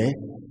healing was there,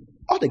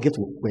 all the gifts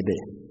were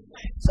there.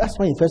 So that's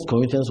why in 1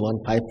 Corinthians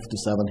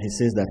 1:5-7, he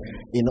says that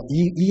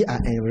ye are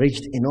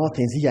enriched in all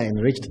things, ye are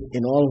enriched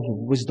in all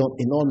wisdom,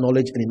 in all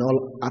knowledge, and in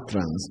all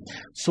utterance,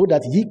 so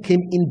that ye came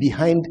in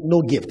behind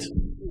no gift.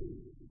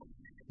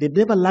 They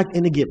never lacked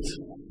any gift,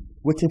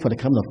 waiting for the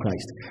coming of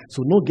Christ.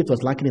 So no gift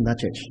was lacking in that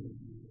church.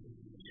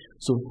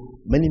 So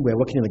many were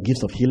working in the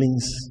gifts of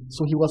healings.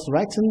 So he was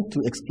writing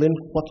to explain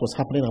what was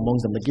happening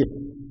amongst them.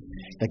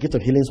 The gift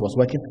of healings was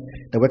working.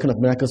 The working of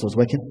miracles was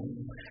working.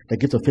 The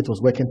gift of faith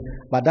was working.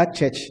 But that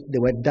church, they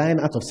were dying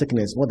out of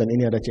sickness more than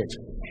any other church.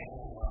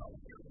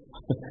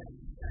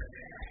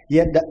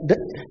 Yet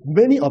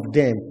many of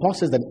them, Paul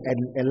says that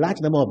a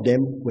large number of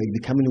them were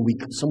becoming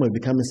weak. Some were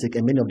becoming sick,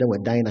 and many of them were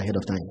dying ahead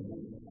of time.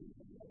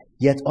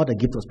 Yet all the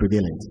gift was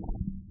prevalent.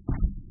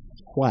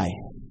 Why?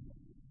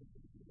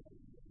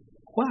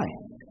 Why?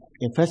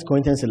 In 1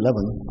 Corinthians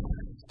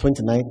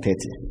 11:29-30.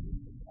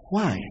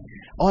 Why?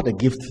 All the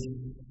gifts.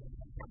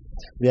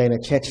 We are in a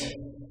church.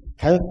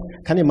 Can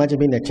you imagine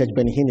being in a church?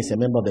 Benny Hinn is a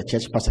member of the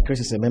church. Pastor Chris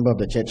is a member of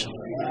the church.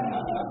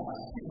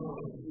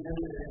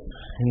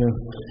 You know,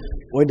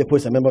 when they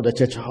put a member of the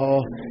church,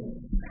 oh.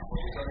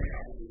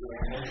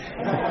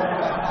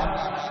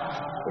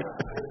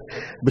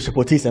 Bishop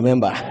Oti is a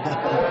member.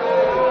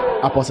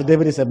 Apostle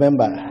David is a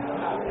member.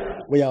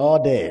 We are all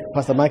there.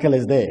 Pastor Michael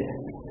is there.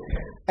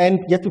 And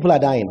yet people are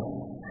dying.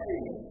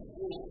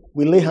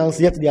 We lay hands,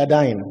 yet they are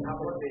dying.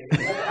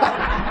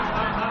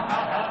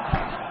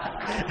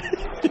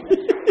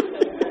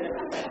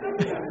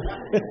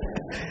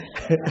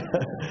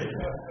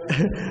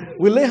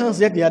 We lay hands,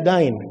 yet they are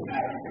dying.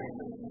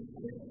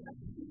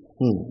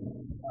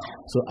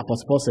 So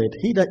Apostle Paul said,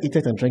 he that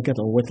eateth and drinketh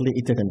unworthily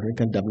eateth and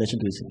drinketh damnation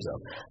to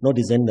himself, not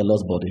discerning the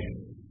Lord's body.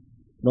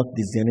 Not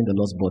discerning the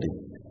Lord's body.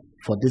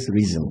 For this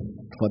reason,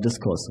 for this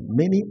cause,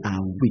 many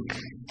are weak.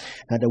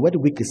 Now the word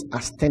weak is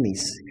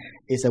asthenes.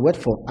 It's a word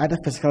for either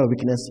physical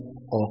weakness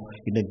or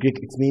in the Greek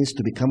it means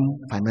to become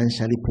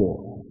financially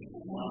poor.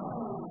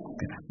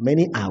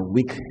 Many are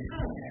weak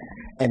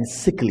and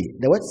sickly.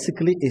 The word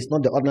sickly is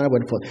not the ordinary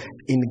word for,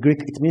 in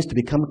Greek it means to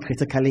become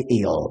critically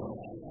ill.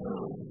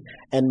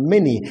 And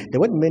many, the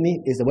word many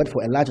is the word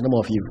for a large number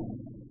of you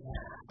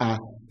are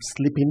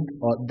sleeping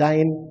or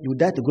dying. You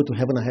die to go to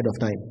heaven ahead of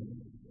time.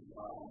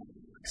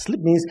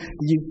 Sleep means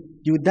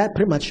you die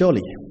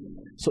prematurely.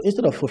 So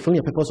instead of fulfilling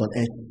your purpose on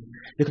earth,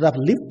 you could have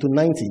lived to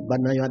 90,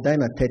 but now you are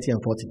dying at 30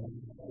 and 40.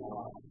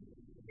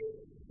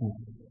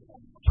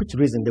 Which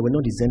reason? They were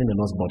not discerning the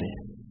Lord's body.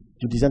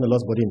 You discern the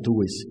Lord's body in two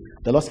ways.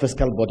 The Lord's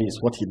physical body is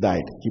what he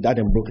died. He died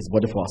and broke his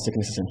body for our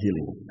sicknesses and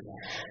healing.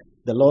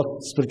 The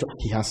Lord spiritual,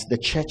 the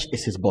church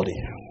is his body.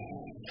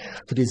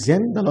 To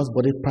discern the Lord's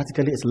body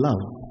practically is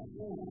love.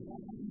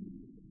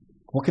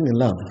 Walking in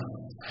love.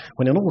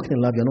 When you're not walking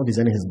in love, you're not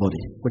discerning his body,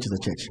 which is the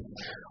church.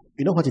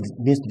 You know what it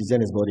means to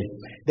discern his body?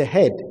 The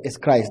head is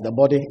Christ, the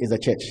body is the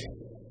church.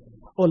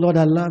 Oh Lord,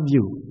 I love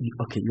you.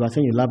 Okay, you are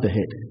saying you love the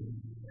head.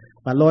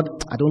 But Lord,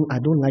 I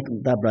don't like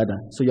that brother.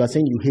 So you are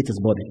saying you hate his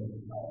body.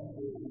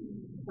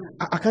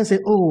 I can't say,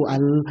 oh,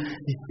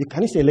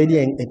 can you say a lady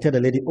and tell the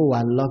lady, oh,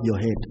 I love your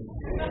head.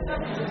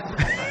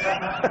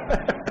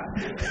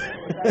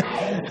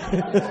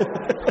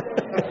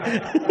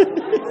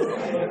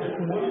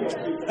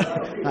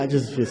 I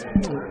just feel,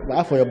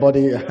 for your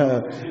body, I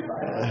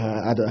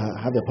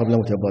have a problem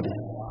with your body.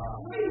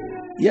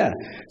 Yeah.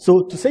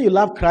 So to say you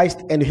love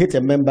Christ and you hate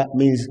a member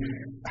means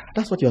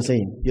that's what you're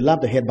saying. You love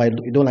the head, but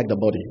you don't like the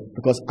body.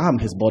 Because I'm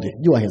his body.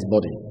 You are his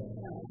body.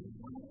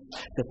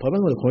 The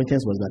problem with the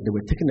Corinthians was that they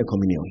were taking the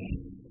communion.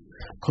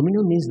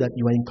 Communion means that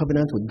you are in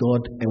covenant with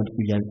God and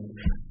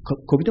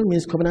communion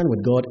means covenant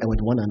with God and with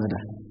one another.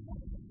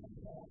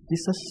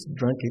 Jesus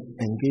drank it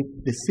and gave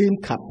the same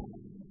cup.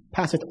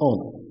 Pass it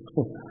on.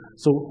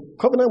 So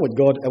covenant with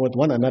God and with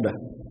one another.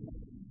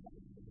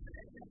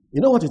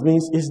 You know what it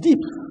means? It's deep.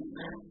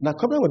 Now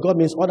covenant with God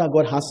means all that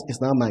God has is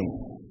now mine.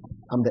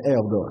 I'm the heir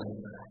of God.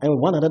 And with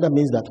one another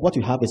means that what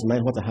you have is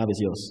mine, what I have is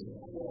yours.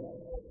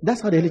 That's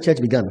how the early church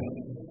began.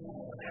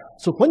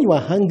 So when you are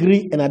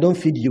hungry and I don't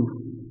feed you,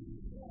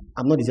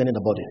 I'm not designing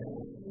the body.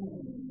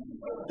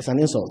 It's an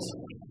insult.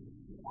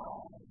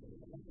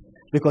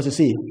 Because you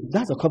see,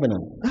 that's a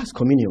covenant. That's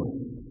communion.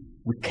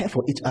 We care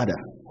for each other.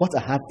 What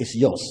I have is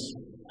yours.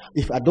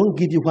 If I don't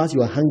give you whilst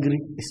you are hungry,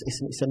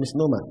 it's a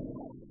misnomer.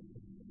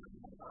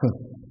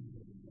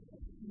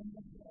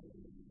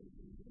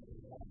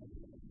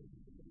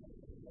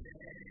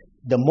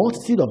 The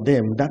multitude of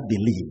them that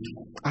believed,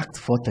 Acts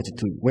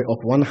 4:32, were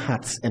of one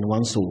heart and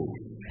one soul.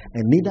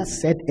 And neither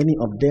said any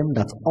of them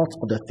that aught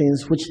of the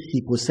things which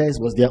he possessed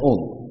was their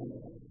own.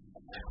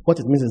 What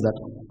it means is that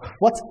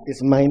what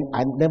is mine,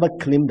 I never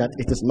claim that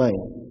it is mine.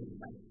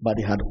 But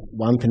they had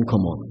one thing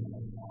common.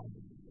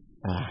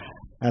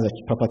 As a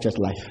proper church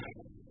life,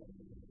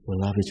 we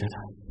love each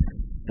other.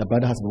 The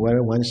brother has been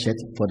wearing one shirt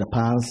for the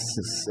past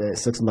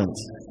 6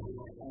 months.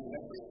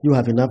 You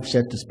have enough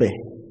shirt to spare.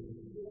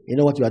 You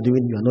know what you are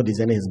doing? You are not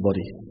designing his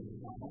body.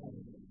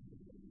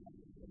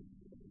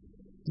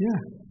 Yeah.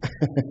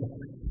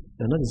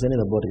 You're not designing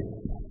the body.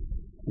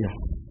 Yeah.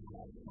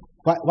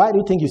 Why do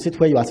you think you sit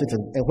where you are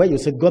sitting? And where you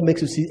sit, God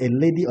makes you see a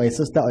lady or a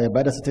sister or a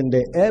brother sitting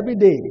there every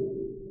day.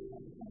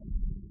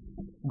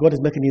 God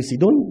is making you see.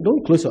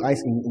 Don't close your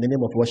eyes in the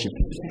name of worship.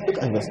 Look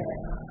at us.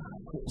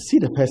 See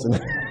the person.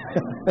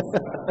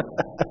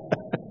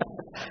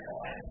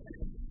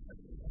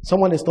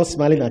 Someone is not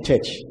smiling at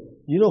church.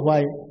 You know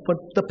why? For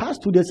the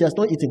past 2 days, he has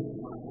not eaten.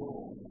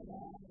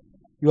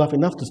 You have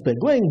enough to spare.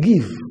 Go and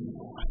give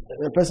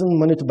a person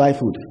money to buy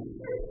food.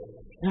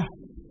 Yeah.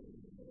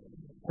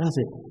 That's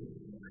it.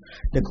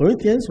 The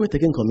Corinthians were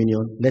taking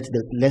communion.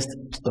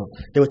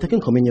 They were taking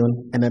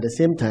communion and at the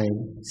same time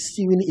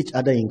suing each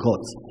other in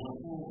court.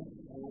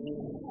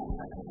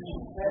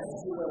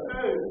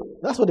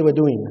 That's what they were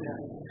doing.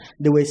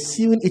 They were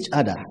suing each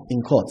other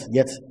in court.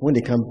 Yet when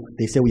they come,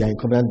 they say we are in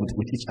covenant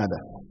with each other.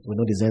 We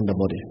don't design the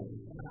body.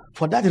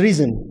 For that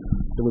reason,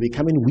 they were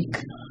becoming weak.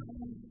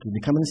 They were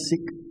becoming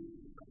sick.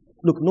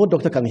 Look, no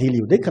doctor can heal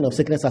you. That kind of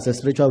sickness has a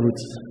spiritual root.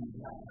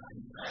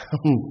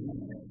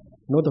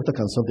 No doctor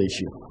can solve the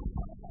issue.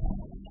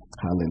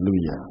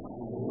 Hallelujah.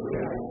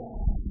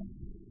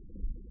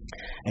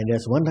 And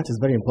there's one that is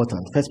very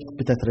important. 1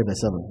 Peter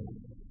 3:7.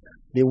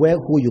 Beware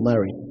who you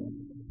marry.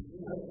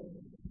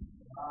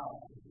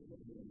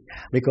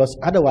 Because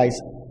otherwise,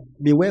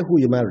 beware who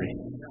you marry.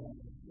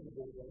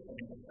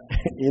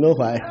 You know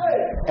why?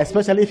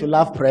 Especially if you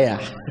love prayer.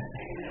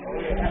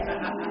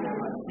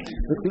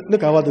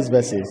 Look at what this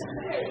verse says.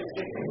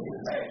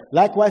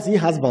 Likewise, ye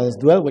husbands,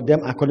 dwell with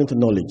them according to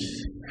knowledge,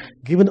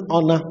 giving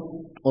honor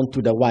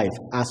unto the wife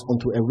as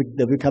unto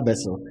the weaker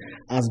vessel,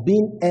 as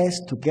being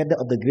heirs together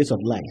of the grace of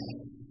life,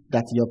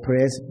 that your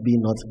prayers be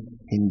not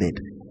hindered.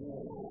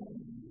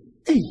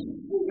 Hey!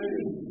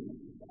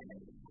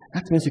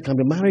 That means you can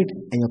be married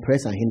and your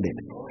prayers are hindered.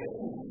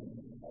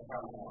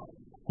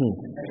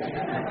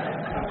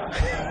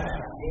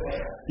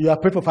 You are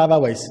praying for 5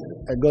 hours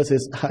and God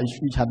says,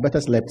 you had better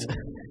slept.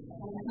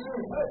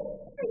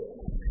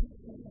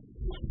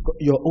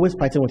 You're always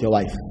fighting with your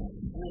wife.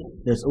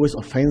 There's always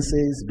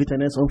offenses,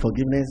 bitterness,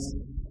 unforgiveness.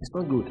 It's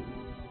not good.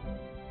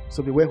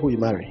 So beware who you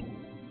marry.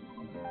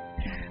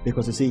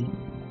 Because you see,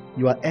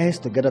 you are heirs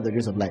together of the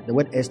grace of life. The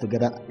word heirs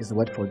together is the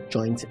word for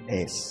joint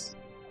heirs.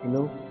 You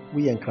know,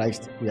 we in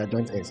Christ, we are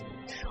joint heirs.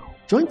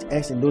 Joint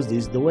heirs in those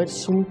days, the word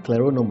sum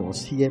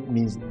kleronomos here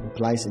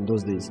implies in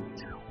those days.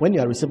 When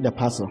you are receiving a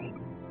parcel,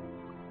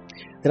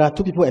 there are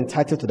 2 people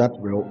entitled to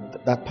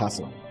that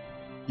parcel.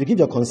 You give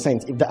your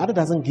consent. If the other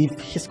doesn't give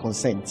his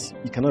consent,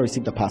 you cannot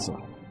receive the parcel.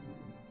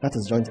 That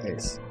is joint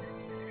heirs.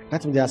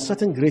 That means there are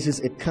certain graces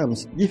it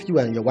comes. If you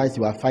and your wife,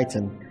 you are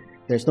fighting,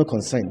 there is no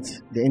consent.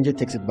 The angel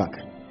takes it back.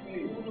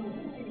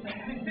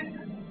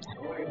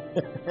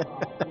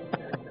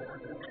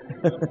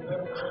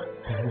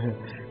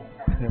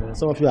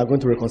 Some of you are going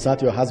to reconcile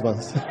to your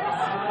husbands.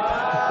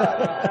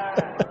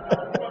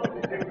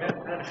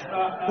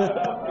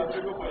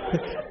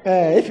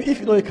 If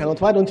you know you cannot,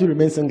 why don't you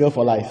remain single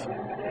for life?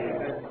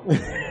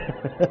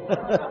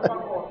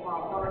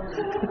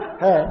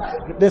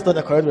 That's not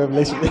the correct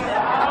revelation.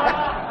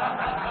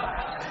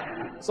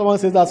 Someone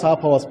says that's how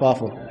power is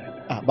powerful.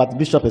 But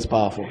Bishop is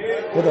powerful.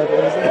 What are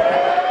they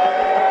saying?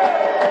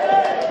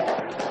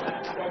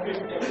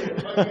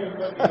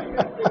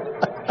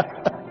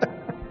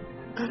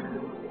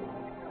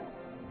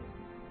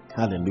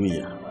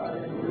 Hallelujah.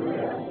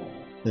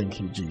 Thank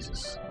you,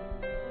 Jesus.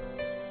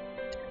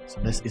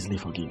 So let's easily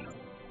forgive.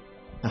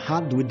 Now,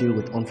 how do we deal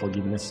with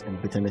unforgiveness and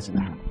bitterness in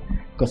the heart?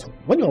 Because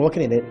when you're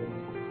working in it,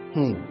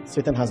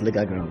 Satan has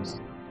legal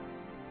grounds.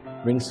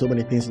 Brings so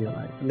many things in your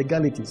life.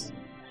 Legalities.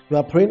 You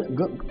are praying,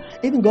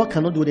 even God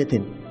cannot do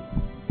anything.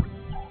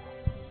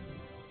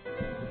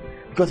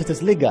 Because it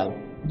is legal.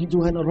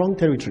 You are in the wrong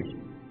territory.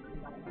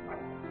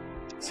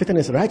 Satan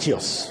is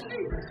righteous.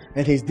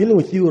 And he's dealing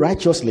with you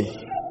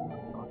righteously.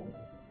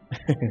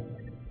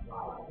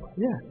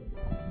 Yeah.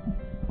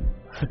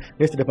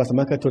 Yesterday, Pastor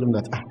Micah told him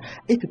that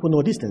if people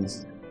know these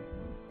things,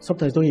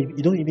 sometimes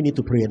you don't even need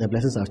to pray, and the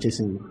blessings are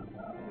chasing you.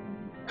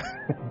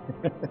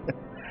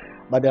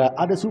 But there are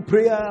others who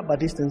pray, but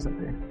these things are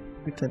there.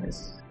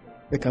 Bitterness.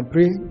 They can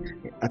pray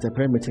at a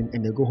prayer meeting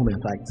and they go home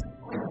and fight.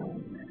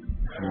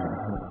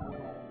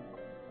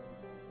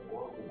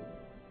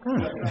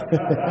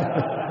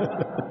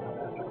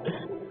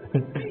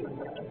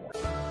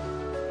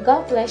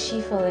 God bless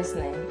you for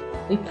listening.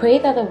 We pray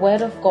that the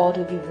Word of God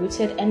will be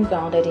rooted and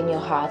grounded in your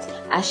heart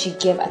as you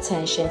give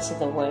attention to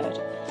the Word.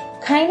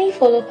 Kindly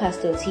follow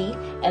Pastor T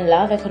and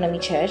Love Economy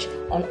Church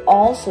on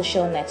all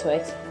social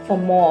networks for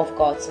more of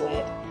God's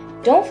Word.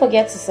 Don't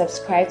forget to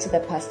subscribe to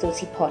the Pastor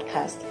T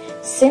podcast.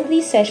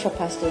 Simply search for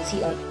Pastor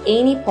T on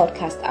any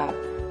podcast app,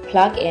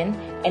 plug in,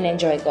 and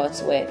enjoy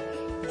God's Word.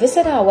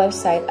 Visit our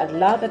website at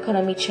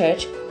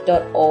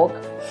loveeconomychurch.org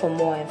for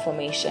more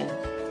information.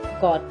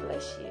 God